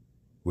found,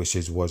 which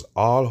was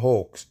all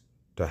hoax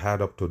to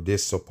head up to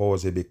this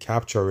supposedly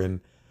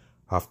capturing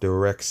of the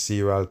Rex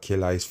serial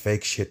killer is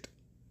fake shit.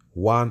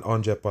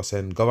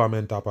 100%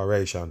 government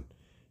operation.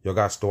 You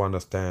got to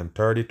understand,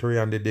 33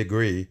 on the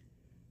degree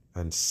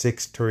and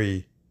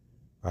 6'3"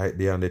 right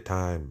there on the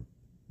time.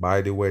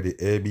 By the way, the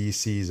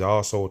ABC is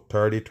also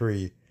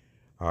 33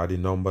 are the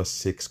number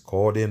 6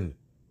 coding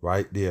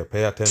right there.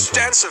 Pay attention.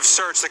 Extensive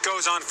search that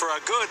goes on for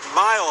a good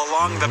mile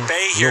along the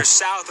bay here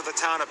south of the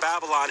town of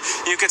Babylon.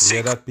 You can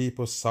see that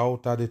people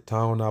south of the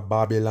town of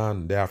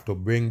Babylon, they have to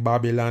bring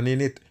Babylon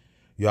in it.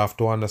 You have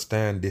to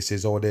understand this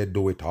is how they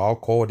do it, all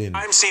coding.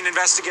 I'm seeing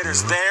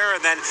investigators there,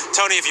 and then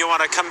Tony, if you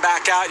want to come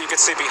back out, you can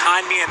see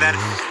behind me, and then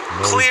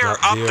clear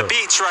up the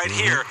beach right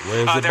here.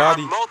 There are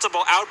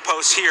multiple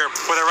outposts here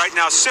where they're right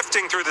now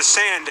sifting through the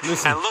sand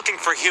and looking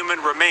for human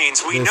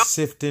remains. They're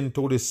sifting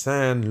through the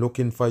sand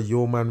looking for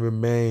human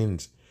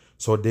remains.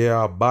 So there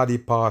are body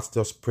parts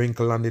just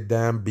sprinkled on the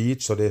damn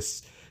beach. So they're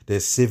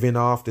sieving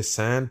off the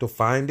sand to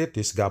find it.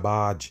 It's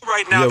garbage.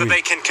 Right now that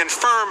they can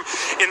confirm,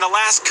 in the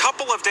last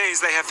couple of days,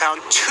 they have found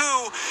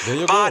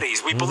 2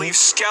 bodies. We believe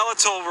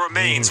skeletal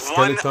remains.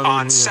 One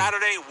on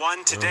Saturday,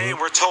 one today, and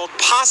we're told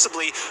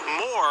possibly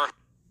more.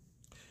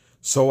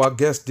 So I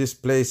guess this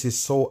place is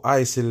so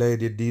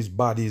isolated, these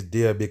bodies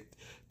there,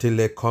 till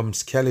they come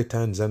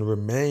skeletons and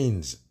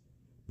remains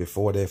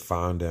before they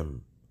found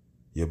them.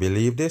 You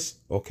believe this?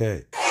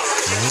 Okay.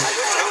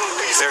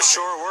 There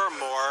sure were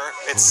more.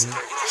 It's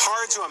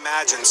hard to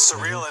imagine.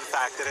 Surreal, in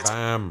fact, that it's...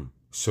 Bam.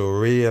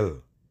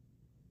 Surreal.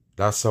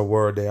 That's a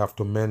word they have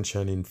to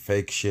mention in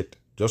fake shit.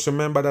 Just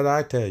remember that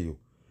I tell you.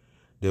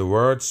 The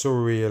word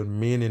surreal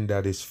meaning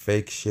that it's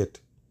fake shit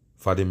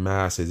for the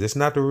masses. It's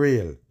not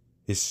real.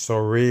 It's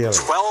surreal.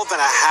 12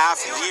 and a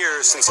half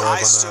years since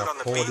I stood on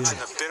the beach in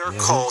the bitter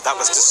cold. That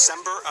was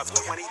December of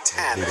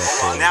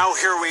 2010. Now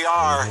here we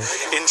are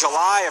in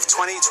July of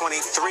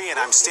 2023, and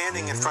I'm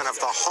standing in front of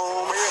the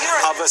home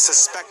of a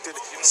suspected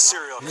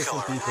serial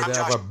killer. People, they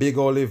have a big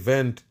old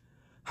event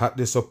at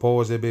the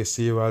supposed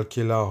serial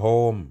killer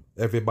home.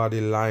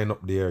 Everybody line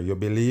up there. You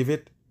believe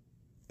it?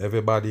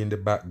 Everybody in the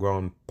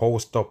background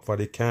post up for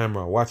the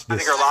camera. Watch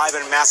this. We're live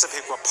in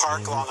Massapequa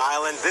Park, Long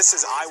Island. This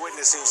is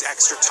Eyewitness News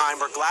Extra Time.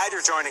 We're glad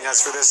you're joining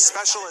us for this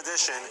special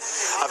edition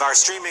of our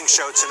streaming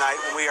show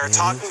tonight when we are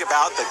talking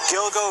about the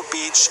Gilgo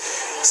Beach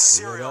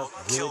serial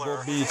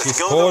killer, the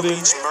Gilgo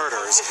Beach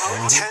murders.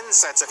 10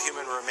 sets of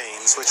human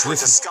remains which were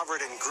discovered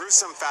in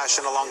gruesome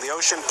fashion along the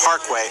Ocean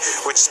Parkway,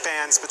 which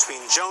spans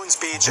between Jones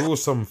Beach and...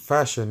 Gruesome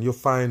fashion. You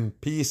find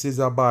pieces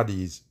of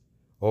bodies.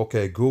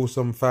 Okay,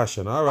 gruesome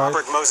fashion. All right.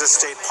 Robert Moses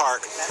State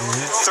Park,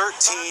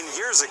 13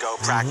 years ago,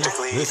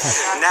 practically.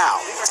 Now,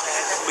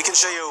 we can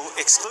show you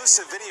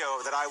exclusive video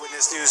that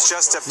Eyewitness News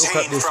just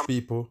obtained. Look at this,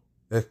 people.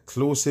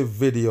 Exclusive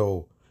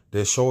video.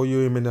 They show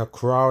you him in a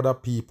crowd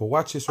of people.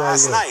 Watch this right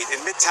Last here. night in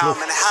Midtown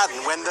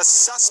Manhattan, when the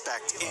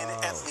suspect in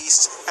at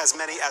least as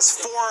many as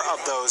 4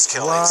 of those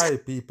killings. Why,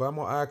 people? I'm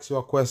going to ask you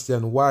a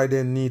question. Why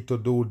they need to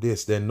do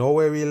this? They know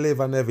where we live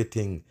and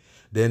everything.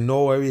 They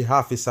know where we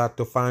have is at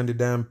to find the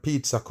damn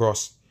pizza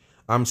crust.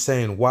 I'm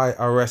saying, why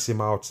arrest him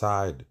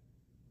outside?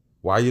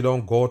 Why you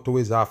don't go to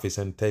his office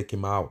and take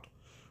him out?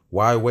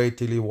 Why wait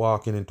till he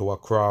walking into a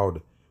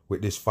crowd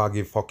with this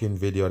foggy fucking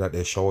video that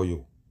they show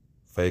you?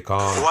 Fake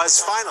on. Was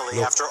finally,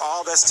 Look, after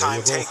all this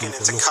time, taken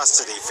into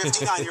custody.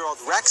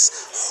 59-year-old Rex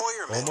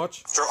Hoyerman. How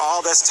much? After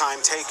all this time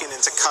taken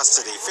into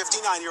custody.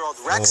 59-year-old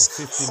Rex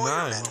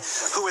Hoyerman,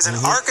 who is an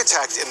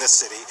architect in the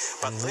city,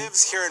 but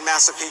lives here in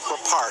Massapequa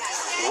Park,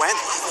 went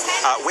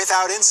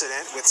without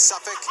incident with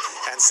Suffolk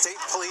and state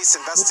police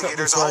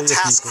investigators, all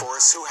task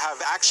force, who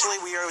have actually,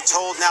 we are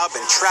told now,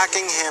 been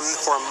tracking him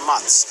for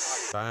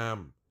months.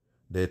 Damn.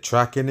 They're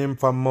tracking him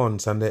for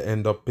months and they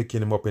end up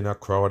picking him up in a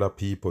crowd of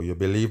people. You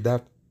believe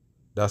that?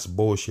 That's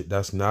bullshit.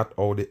 That's not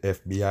how the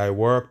FBI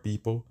work,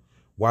 people.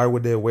 Why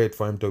would they wait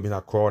for him to be in a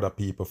crowd of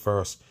people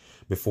first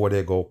before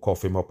they go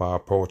cuff him up or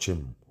approach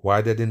him?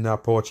 Why they didn't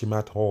approach him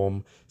at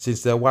home?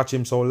 Since they watch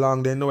him so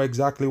long, they know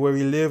exactly where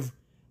he live,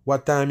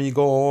 what time he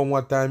go home,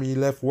 what time he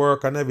left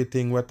work and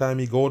everything, what time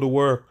he go to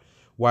work.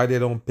 Why they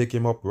don't pick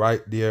him up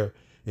right there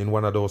in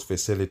one of those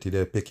facilities?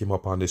 They pick him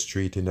up on the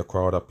street in the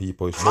crowd of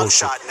people. It's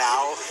bullshit. Mugshot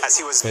now, as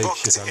he was fake booked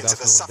shit, and into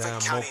that's the no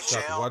damn Suffolk County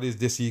mugshot. jail. What is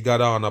this he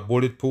got on? A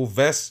bulletproof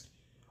vest?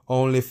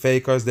 Only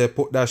fakers, they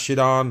put that shit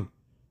on.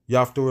 You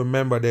have to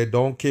remember, they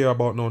don't care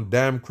about no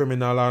damn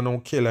criminal or no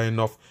killer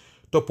enough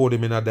to put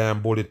him in a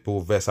damn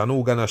bulletproof vest. And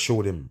who gonna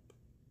shoot him?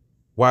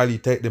 While he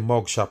take the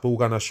mugshot, who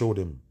gonna shoot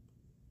him?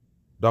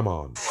 Come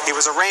on. He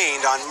was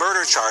arraigned on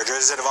murder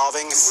charges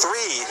involving 3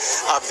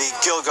 of the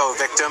Gilgo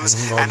victims,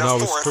 and a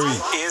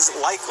 4th is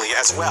likely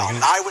as well.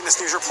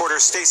 Eyewitness News reporter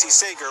Stacey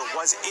Sager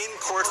was in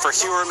court for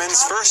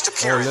Hoyerman's first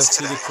appearance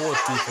today. Let's see the court,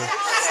 people.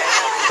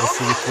 Let's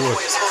see the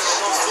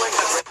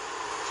court.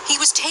 He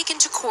was taken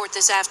to court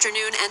this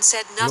afternoon and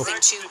said nothing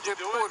to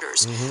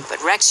reporters.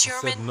 But Rex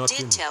Hoyerman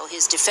did tell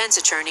his defense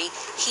attorney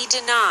he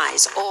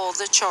denies all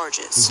the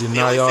charges. He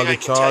denied all the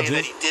charges?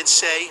 That he did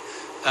say,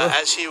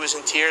 as he was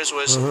in tears,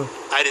 was,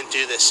 I didn't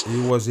do this. He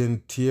was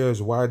in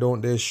tears. Why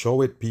don't they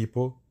show it,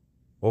 people?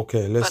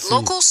 Okay, let's see. But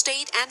local,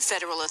 state, and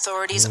federal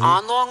authorities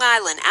on Long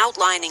Island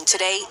outlining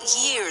today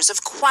years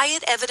of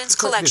quiet evidence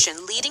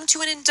collection leading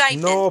to an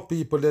indictment. No,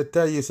 people, they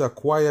tell you it's a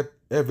quiet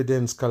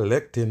evidence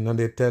collecting and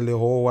they tell the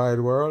whole wide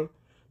world.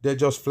 They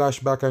just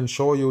flash back and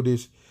show you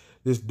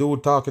this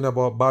dude talking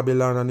about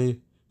Babylon and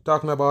he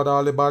talking about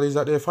all the bodies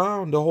that they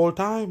found the whole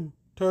time,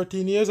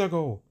 13 years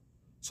ago.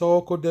 So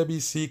how could they be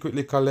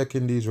secretly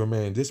collecting these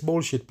remains? This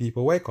bullshit,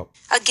 people. Wake up.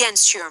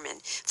 Against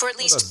Hoyerman for at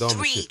least 3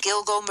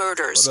 Gilgo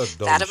murders.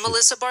 That of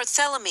Melissa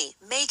Barthelemy,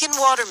 Megan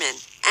Waterman,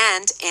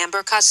 and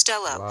Amber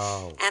Costello.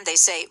 Wow. And they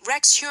say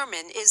Rex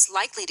Hoyerman is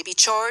likely to be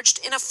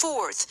charged in a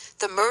 4th,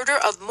 the murder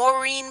of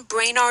Maureen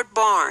Brainard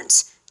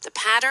Barnes. The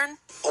pattern?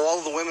 All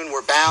of the women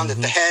were bound at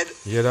the head,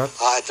 hear that?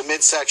 at the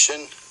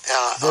midsection.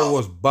 They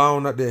was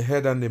bound at the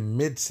head and the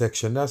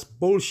midsection. That's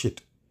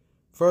bullshit.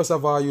 First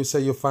of all, you say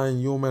you find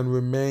human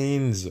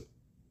remains.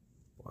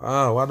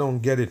 Wow, I don't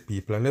get it,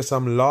 people. Unless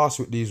I'm lost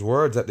with these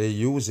words that they're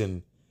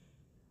using.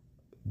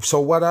 So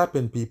what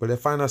happened, people? They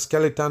find a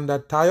skeleton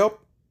that tie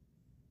up?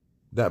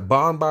 That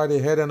bound by the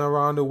head and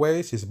around the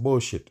waist? It's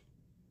bullshit.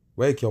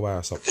 Wake your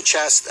ass up. The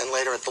chest and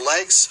later at the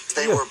legs.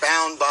 They were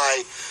bound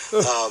by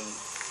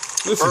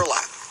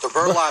burlap. The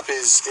burlap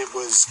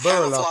was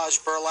camouflage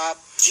burlap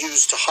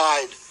used to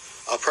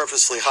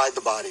purposely hide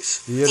the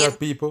bodies. You hear that,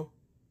 people?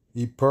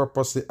 He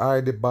purposely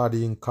hide the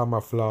body in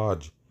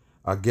camouflage.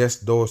 I guess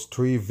those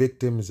 3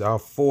 victims or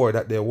 4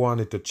 that they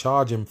wanted to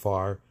charge him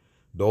for,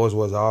 those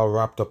was all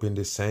wrapped up in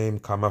the same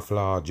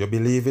camouflage. You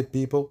believe it,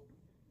 people?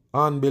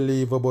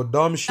 Unbelievable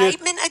dumb shit.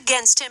 Indictment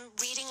against him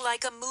reading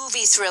like a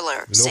movie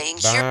thriller. Look, saying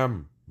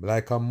bam,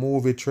 like a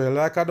movie trailer.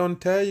 Like I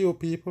don't tell you,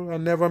 people, I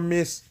never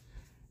miss.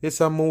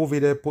 It's a movie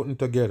they're putting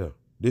together.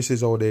 This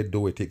is how they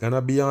do it. It's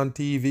gonna be on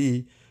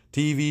TV.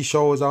 TV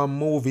shows and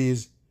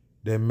movies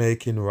they're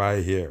making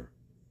right here.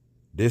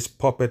 This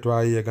puppet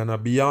right here gonna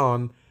be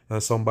on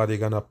and somebody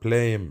gonna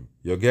play him.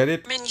 You get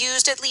it? Hoyerman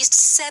used at least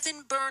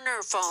 7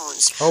 burner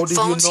phones. How did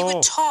phones you know? he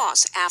would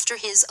toss after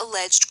his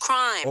alleged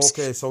crimes.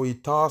 Okay, so he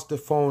tossed the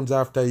phones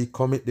after he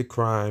commit the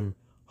crime.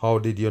 How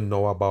did you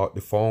know about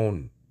the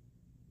phone?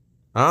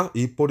 Huh?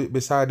 He put it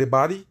beside the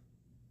body?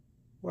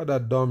 What a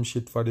dumb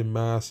shit for the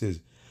masses.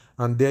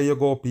 And there you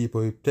go,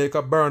 people. He take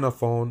a burner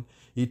phone,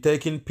 he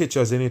taking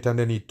pictures in it and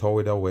then he throw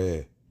it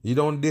away. He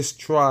don't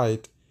destroy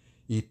it.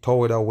 He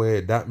throw it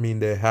away. That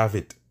means they have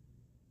it.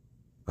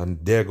 And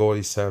there go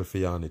the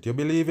selfie on it. You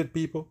believe it,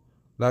 people?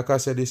 Like I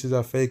said, this is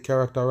a fake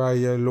character right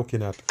here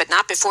looking at. But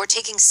not before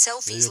taking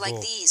selfies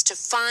like these to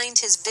find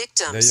his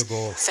victims. There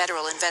you go.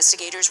 Federal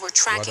investigators were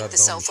tracking the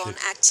cell phone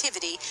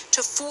activity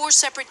to 4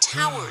 separate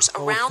towers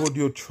around. How could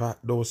you track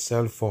those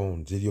cell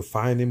phones? Did you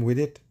find him with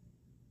it?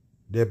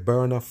 They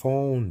burner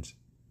phones.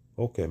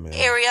 Okay, man.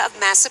 Area of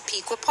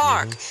Massapequa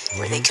Park,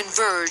 where they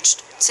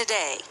converged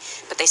today.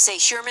 But they say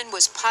Hoyerman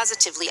was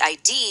positively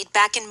ID'd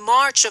back in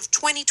March of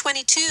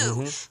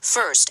 2022.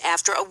 First,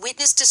 after a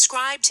witness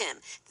described him.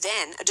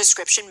 Then, a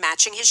description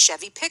matching his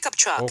Chevy pickup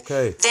truck.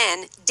 Okay.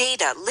 Then,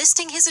 data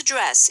listing his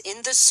address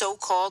in the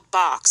so-called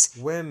box.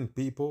 When,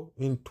 people?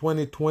 In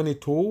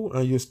 2022?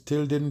 And you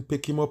still didn't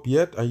pick him up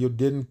yet? And you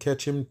didn't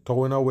catch him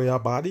throwing away a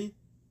body?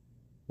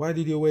 Why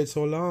did you wait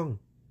so long?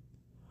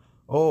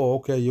 Oh,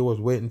 okay, you was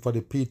waiting for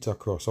the pizza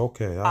crust.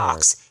 Okay, all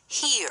right.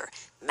 Here,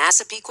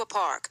 Massapequa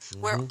Park,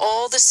 where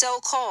all the cell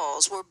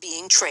calls were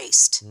being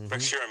traced.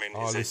 Rex Sherman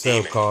All is the a cell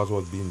demon calls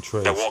was being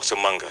traced. that walks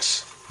among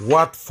us.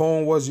 What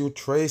phone was you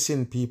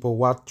tracing, people?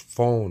 What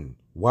phone?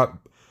 What?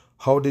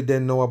 How did they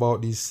know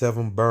about these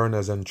 7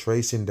 burners and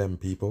tracing them,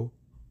 people?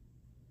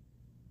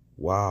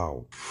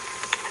 Wow.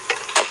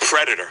 A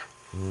predator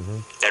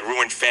that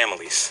ruined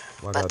families.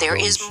 But there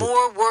is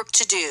more work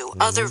to do.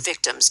 Other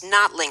victims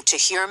not linked to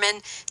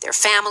Heuermann, their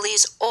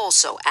families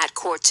also at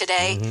court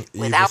today.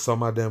 Even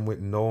some of them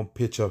with no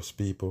pictures,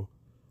 people.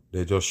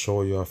 They just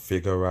show you a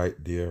figure right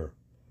there.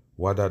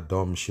 What a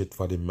dumb shit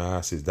for the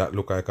masses. That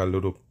look like a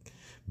little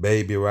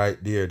baby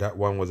right there. That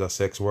one was a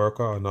sex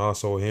worker, and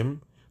also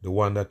him. The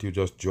one that you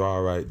just draw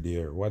right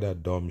there. What a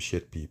dumb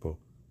shit, people.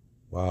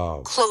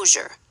 Wow.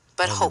 Closure,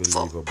 but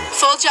hopeful.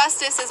 Full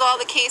justice is all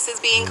the cases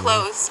being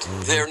closed.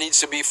 There needs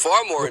to be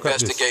far more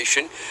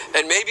investigation,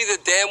 and maybe the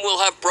dam will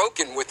have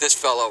broken with this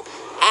fellow.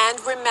 And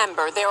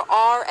remember, there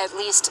are at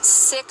least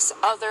 6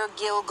 other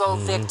Gilgo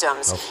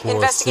victims. Of course,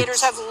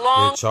 Investigators 6. have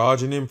long... They're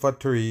charging him for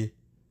 3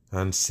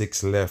 and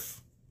 6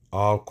 left.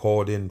 All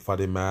called in for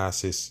the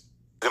masses.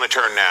 We're going to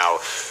turn now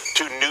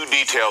to new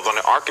details on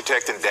the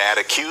architect and dad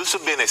accused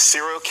of being a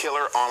serial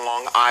killer on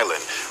Long Island.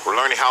 We're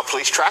learning how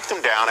police tracked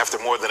him down after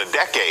more than a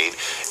decade.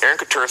 Aaron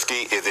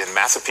Katursky is in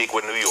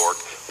Massapequa, New York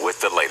with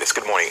the latest.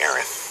 Good morning,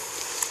 Aaron.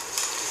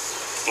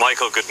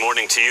 Michael, good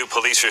morning to you.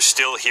 Police are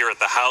still here at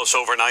the house.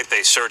 Overnight,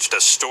 they searched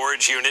a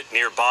storage unit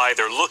nearby.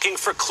 They're looking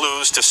for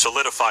clues to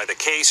solidify the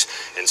case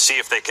and see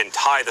if they can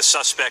tie the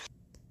suspect.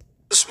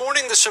 This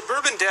morning, the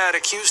suburban dad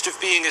accused of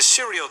being a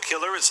serial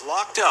killer is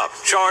locked up,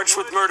 charged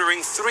with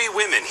murdering 3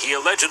 women he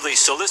allegedly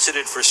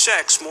solicited for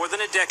sex more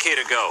than a decade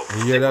ago.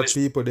 You hear that,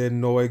 people? They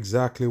know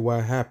exactly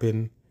what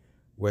happened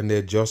when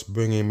they just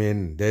bring him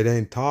in. They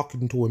ain't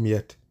talking to him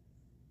yet.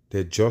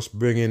 They're just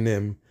bringing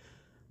him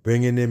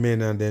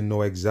in, and they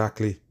know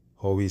exactly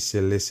how he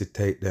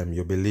solicitate them.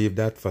 You believe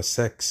that for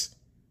sex?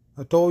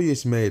 I told you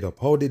it's made up.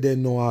 How did they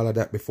know all of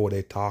that before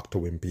they talk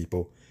to him,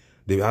 people?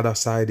 The other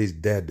side is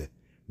dead.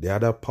 The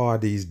other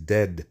party is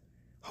dead.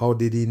 How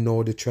did he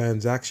know the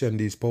transaction,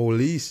 these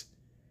police?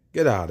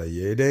 Get out of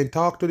here. They ain't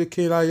talked to the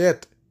killer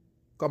yet.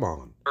 Come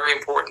on. Very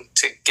important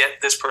to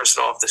get this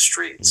person off the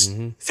streets.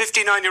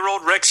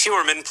 59-year-old Rex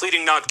Heuermann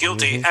pleading not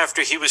guilty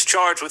after he was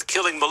charged with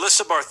killing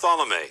Melissa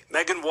Bartholomé,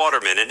 Megan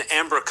Waterman, and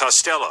Amber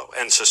Costello,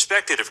 and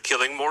suspected of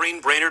killing Maureen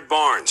Brainerd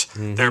Barnes.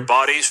 Their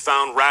bodies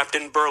found wrapped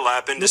in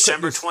burlap in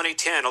December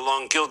 2010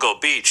 along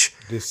Gilgo Beach.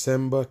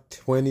 December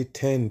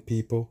 2010,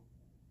 people.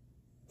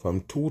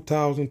 From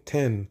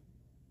 2010,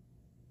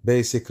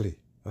 basically.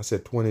 I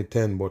said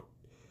 2010, but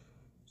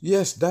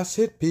yes, that's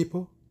it,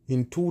 people.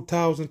 In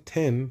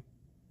 2010,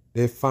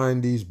 they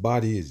find these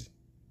bodies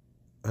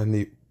and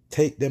they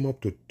take them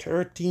up to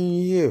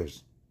 13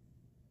 years.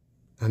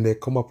 And they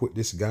come up with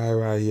this guy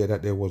right here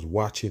that they was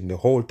watching the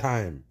whole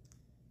time.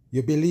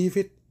 You believe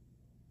it?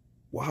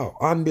 Wow,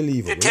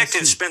 unbelievable.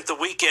 Detectives spent the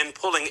weekend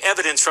pulling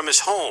evidence from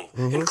his home,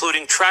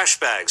 including trash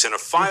bags and a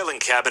filing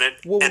cabinet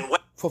and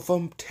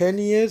from 10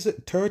 years,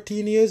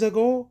 13 years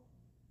ago,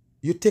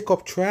 you take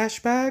up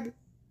trash bag?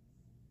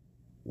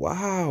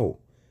 Wow.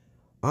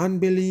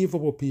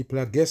 Unbelievable, people.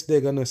 I guess they're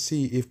going to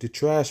see if the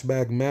trash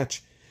bag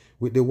match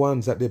with the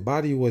ones that the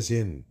body was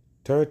in.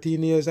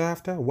 13 years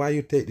after? Why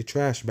you take the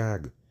trash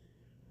bag?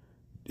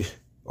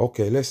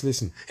 Okay, let's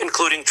listen.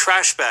 Including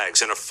trash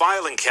bags and a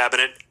filing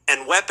cabinet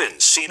and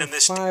weapons seen in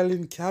this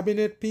filing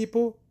cabinet,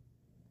 people?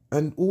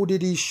 And who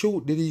did he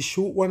shoot? Did he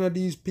shoot one of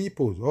these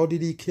people? Or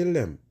did he kill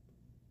them?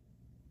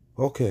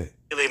 Okay.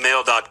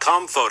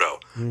 DailyMail.com photo.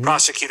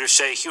 Prosecutors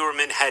say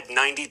Heuermann had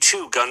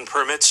 92 gun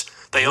permits.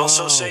 They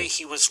also say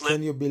he was...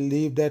 Can you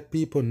believe that,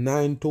 people?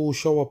 92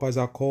 show up as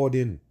a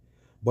code-in.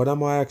 But I'm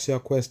going to ask you a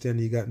question.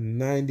 He got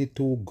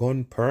 92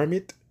 gun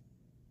permit?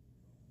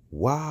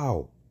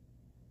 Wow.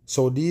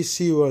 So these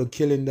serial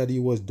killing that he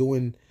was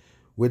doing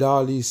with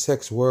all these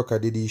sex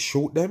workers, did he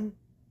shoot them?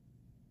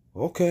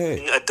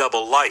 Okay. A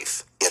double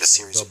life. He had a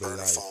series of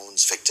burner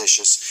phones,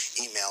 fictitious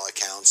email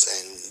accounts,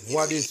 and...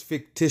 What is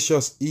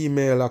fictitious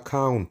email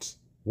account?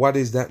 What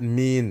does that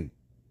mean?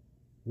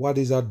 What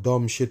is that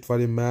dumb shit for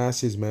the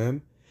masses,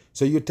 man?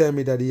 So you tell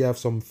me that he have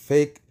some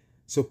fake,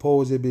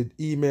 supposed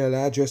email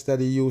address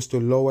that he used to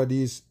lower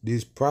these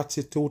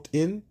prostitutes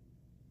in?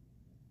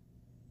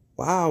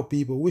 Wow,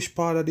 people, which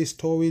part of this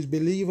story is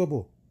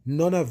believable?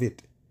 None of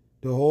it.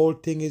 The whole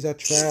thing is a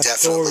trash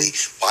story. He definitely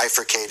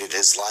bifurcated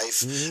his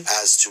life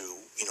as to,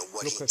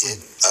 what he did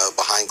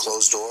behind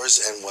closed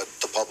doors and what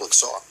the public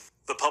saw.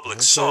 The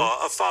public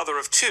saw a father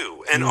of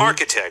 2, an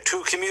architect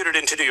who commuted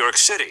into New York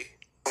City.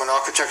 I'm an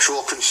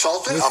architectural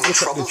consultant. I'm a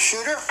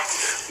troubleshooter.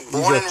 He's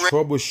a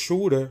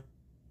troubleshooter.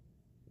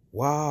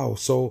 Wow.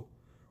 So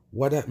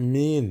what that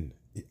mean?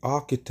 The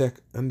architect,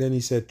 and then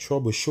he said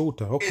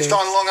troubleshooter. Okay. He's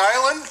on Long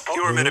Island.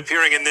 Heuermann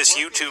appearing in this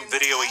YouTube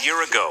video a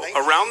year ago,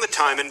 around the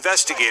time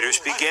investigators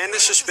began to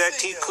suspect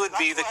he could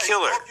be the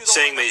killer,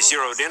 saying they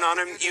zeroed in on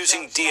him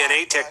using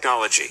DNA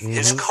technology,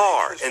 his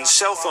car, and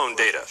cell phone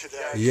data.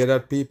 You hear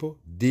that, people?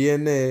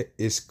 DNA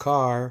is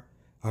car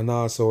and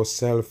also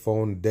cell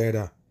phone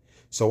data.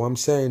 So I'm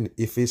saying,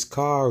 if his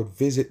car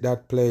visit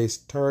that place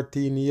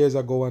 13 years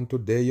ago and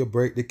today you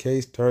break the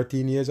case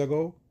 13 years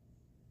ago?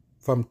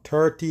 From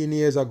 13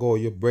 years ago,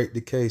 you break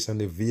the case on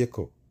the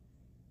vehicle.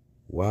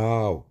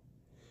 Wow.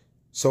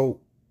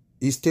 So,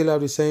 he still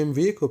have the same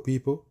vehicle,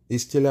 people. He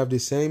still have the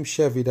same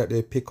Chevy that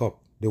they pick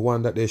up. The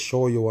one that they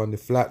show you on the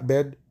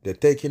flatbed. They're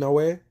taking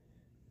away.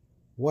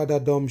 What a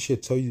dumb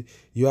shit. So,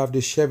 you have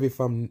the Chevy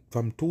from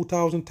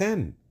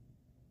 2010.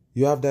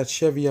 You have that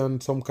Chevy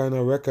on some kind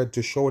of record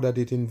to show that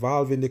it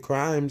involved in the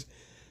crimes.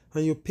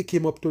 And you pick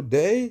him up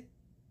today?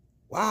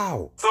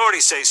 Wow.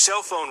 Authorities say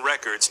cell phone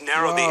records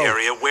narrowed the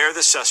area where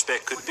the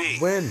suspect could be.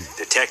 When?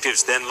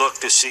 Detectives then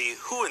looked to see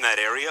who in that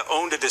area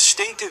owned a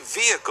distinctive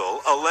vehicle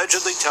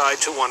allegedly tied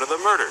to one of the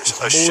murders,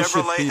 a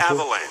Chevrolet people.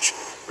 Avalanche.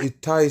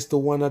 It ties to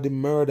one of the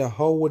murder.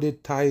 How would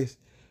it tie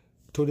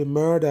to the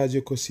murder? As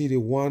you could see the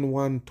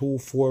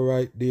 1124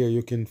 right there.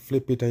 You can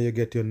flip it and you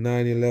get your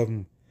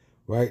 911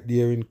 right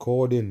there in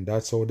coding.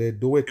 That's how they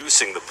do it.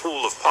 Reducing the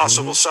pool of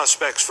possible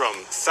suspects from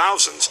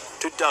thousands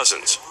to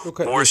dozens.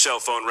 More cell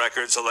phone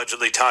records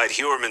allegedly tied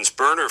Huerman's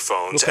burner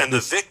phones and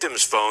the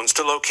victims' phones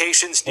to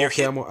locations near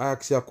him. I'm going to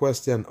ask you a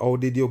question. How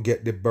did you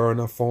get the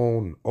burner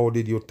phone? How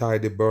did you tie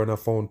the burner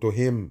phone to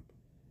him?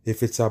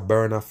 If it's a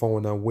burner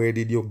phone, and where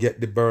did you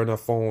get the burner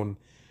phone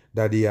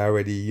that he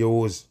already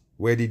used?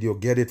 Where did you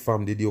get it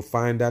from? Did you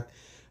find that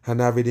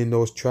and have it in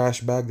those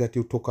trash bags that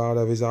you took out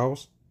of his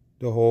house?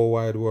 The whole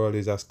wide world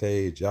is a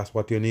stage. That's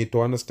what you need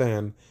to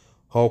understand.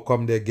 How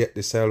come they get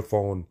the cell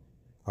phone,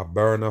 a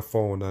burner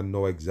phone, and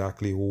know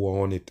exactly who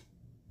own it?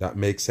 That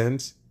makes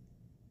sense?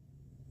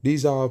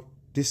 This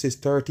is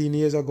 13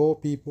 years ago,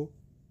 people.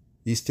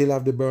 He still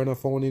have the burner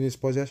phone in his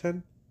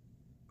possession?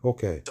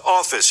 Okay.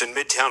 Office in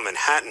Midtown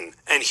Manhattan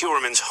and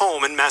Huerman's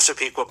home in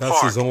Massapequa Park.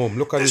 That's his home.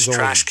 Look at his home. This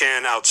trash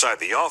can outside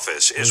the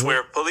office is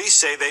where police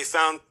say they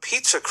found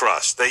pizza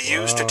crust they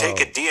used to take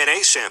a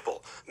DNA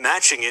sample,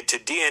 matching it to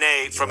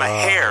DNA from a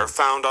hair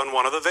found on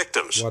one of the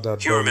victims.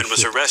 Huerman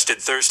was arrested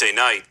Thursday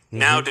night.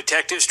 Now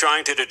detectives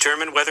trying to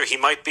determine whether he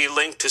might be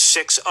linked to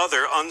 6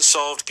 other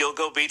unsolved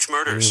Gilgo Beach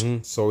murders.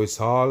 So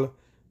it's all,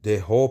 they're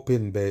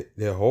hoping,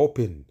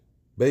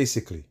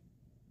 basically.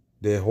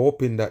 They're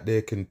hoping that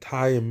they can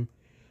tie him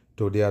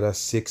to the other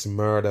 6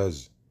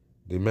 murders.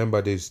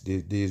 Remember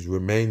these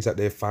remains that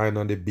they find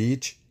on the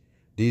beach?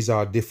 These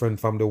are different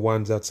from the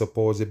ones that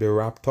supposedly be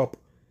wrapped up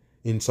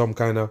in some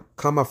kind of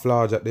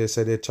camouflage that they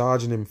say they're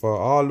charging him for.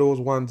 All those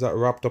ones that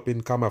wrapped up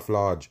in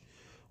camouflage.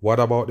 What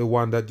about the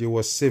one that you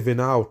were sieving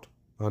out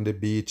on the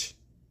beach?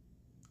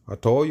 I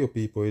told you,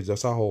 people, it's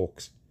just a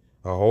hoax.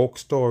 A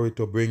hoax story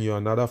to bring you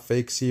another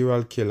fake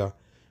serial killer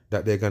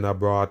that they're gonna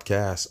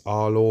broadcast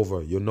all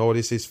over. You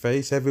notice his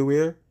face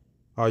everywhere?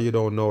 Or you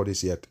don't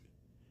notice yet?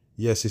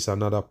 Yes, it's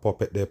another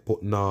puppet they're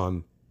putting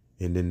on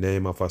in the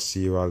name of a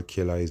serial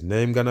killer. His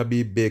name gonna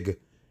be big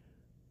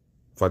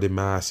for the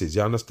masses.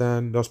 You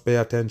understand? Just pay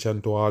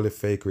attention to all the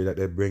fakery that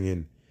they bring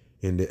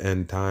in the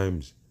end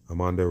times.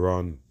 I'm on the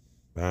run.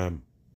 Bam.